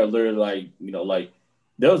used to remember literally like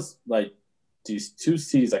there was like these 2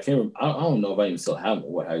 CDs. I can't remember. I don't know if I even still have them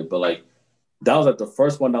or what have you, but like that was like the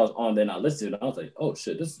first one that was on. Then I listened and I was like, oh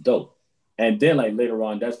shit, this is dope. And then like later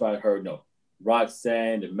on, that's why I heard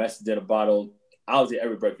Roxanne and Message in a Bottle. I was at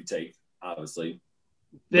Every Breath You Take, obviously.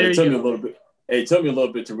 It took me a little bit. it took me a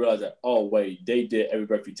little bit to realize that, oh, wait, they did Every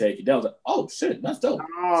Breath You Take. And then I was like, oh, shit, that's dope.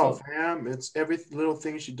 Oh, fam, it's every little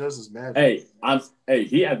thing she does is magic. What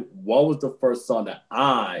was the first song that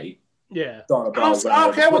I thought about? I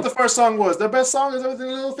don't care what the first song was. The best song is Every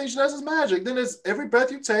Little Thing She Does is Magic. Then it's Every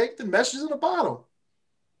Breath You Take, then Messages in a Bottle.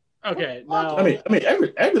 Okay, now... I mean,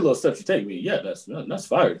 every little step you take, that's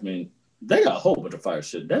fire. I mean, they got a whole bunch of fire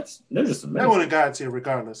shit. They're just amazing. That would have got to you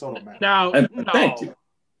regardless. Hold on, man. Now, thank you.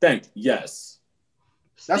 Yes.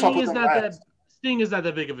 That's why Sting is not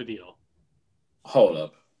that big of a deal. Hold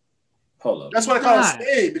up. That's why I call it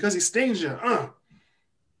Sting, because he stings you.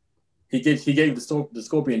 He gave the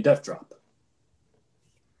Scorpion death drop.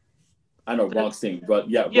 I know, wrong Sting, but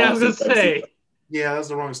yeah. Yeah, I was gonna say. Yeah, that's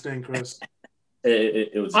the wrong Sting, Chris.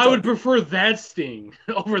 It was. I would prefer that Sting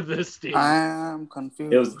over this Sting. I'm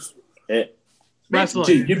confused. Wrestling.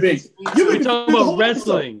 Gee, you're talking about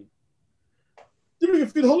wrestling. You didn't even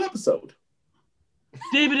feel the whole episode.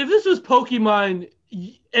 David, if this was Pokemon,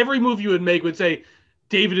 every move you would make would say,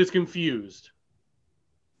 David is confused.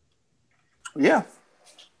 Yeah.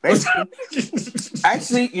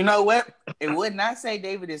 Actually, you know what? It would not say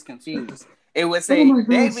David is confused. It would say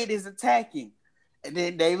David is attacking. And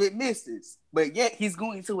then David misses. But yet he's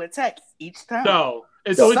going to attack each time. No.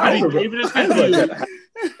 It's always going to be David is confused.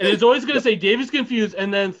 And it's always going to say David's confused.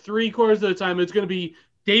 And then 3/4 of the time it's going to be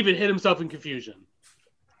David hit himself in confusion.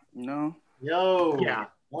 No. Yo. Yeah.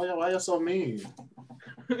 Why you so mean?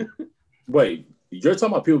 Wait, you're talking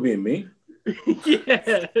about people being mean?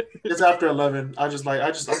 Yeah. It's after 11. I'm just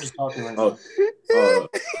talking right now.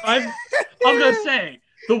 I'm going to say,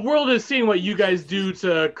 the world is seeing what you guys do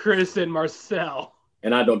to Chris and Marcel.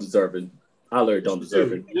 And I don't deserve it. I literally don't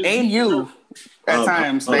deserve it. And you at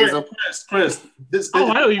times, Basil. Chris,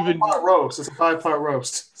 I don't even roast. It's a 5-part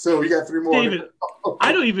roast. So we got 3 more. David,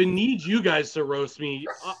 I don't even need you guys to roast me.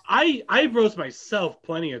 I roast myself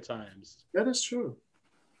plenty of times. That is true.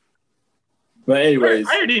 But anyways,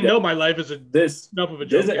 I already know my life is enough of a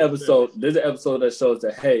joke. There's an episode that shows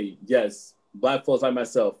that, hey, yes, Black folks like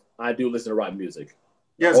myself, I do listen to rock music.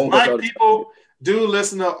 Yes, Black people do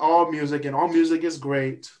listen to all music, and all music is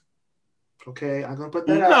great. Okay, I'm gonna put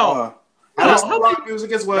that out. I listen to rock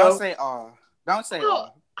music as well. Don't say all. Don't say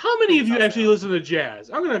all. How many of you actually listen to jazz?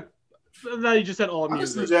 Now you just said all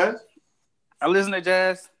music. I listen to jazz. I listen to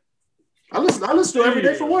jazz. I listen to it every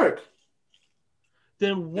day for work.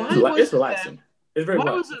 Then why it's relaxing. It's very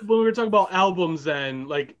relaxing. Was it when we were talking about albums then,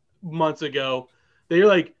 like months ago, that you're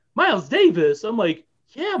like, Miles Davis? I'm like,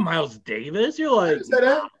 yeah, Miles Davis. You're like,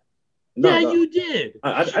 no, you did.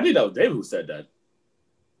 I didn't know David who said that.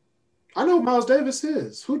 I know Miles Davis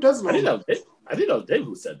is. Who doesn't know? I didn't know David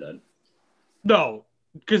who said that. No,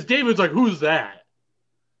 because David's like, who's that?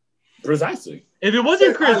 Precisely. If it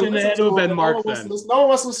wasn't Chris, then it had to have been Mark then. No one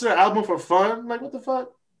wants to listen to an album for fun. Like, what the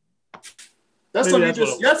fuck? That's something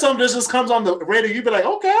that just comes on the radio. You'd be like,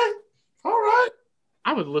 okay, all right.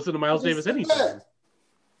 I would listen to Miles Davis anytime.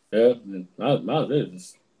 Yeah, Miles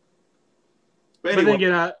Davis. But then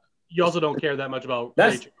again, you also don't care that much about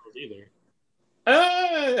Ray Charles either.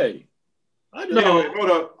 Hey!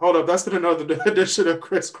 Hold up. That's been another edition of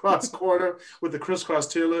KrisCross Corner with the KrisCross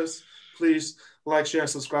tier list. Please like, share, and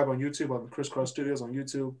subscribe on YouTube, on the KrisCross Studios on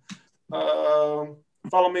YouTube.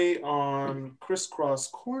 Follow me on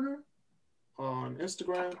KrisCross Corner on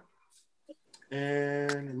Instagram,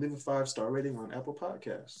 and leave a 5-star rating on Apple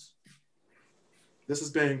Podcasts. This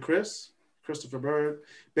has been Chris, Christopher Bird,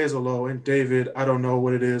 Basil Lowe, and David, I don't know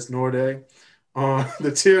what it is, Norday, on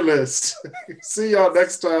the tier list. See y'all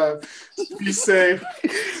next time. Be safe,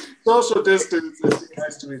 social distance, and be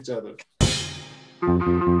nice to each other.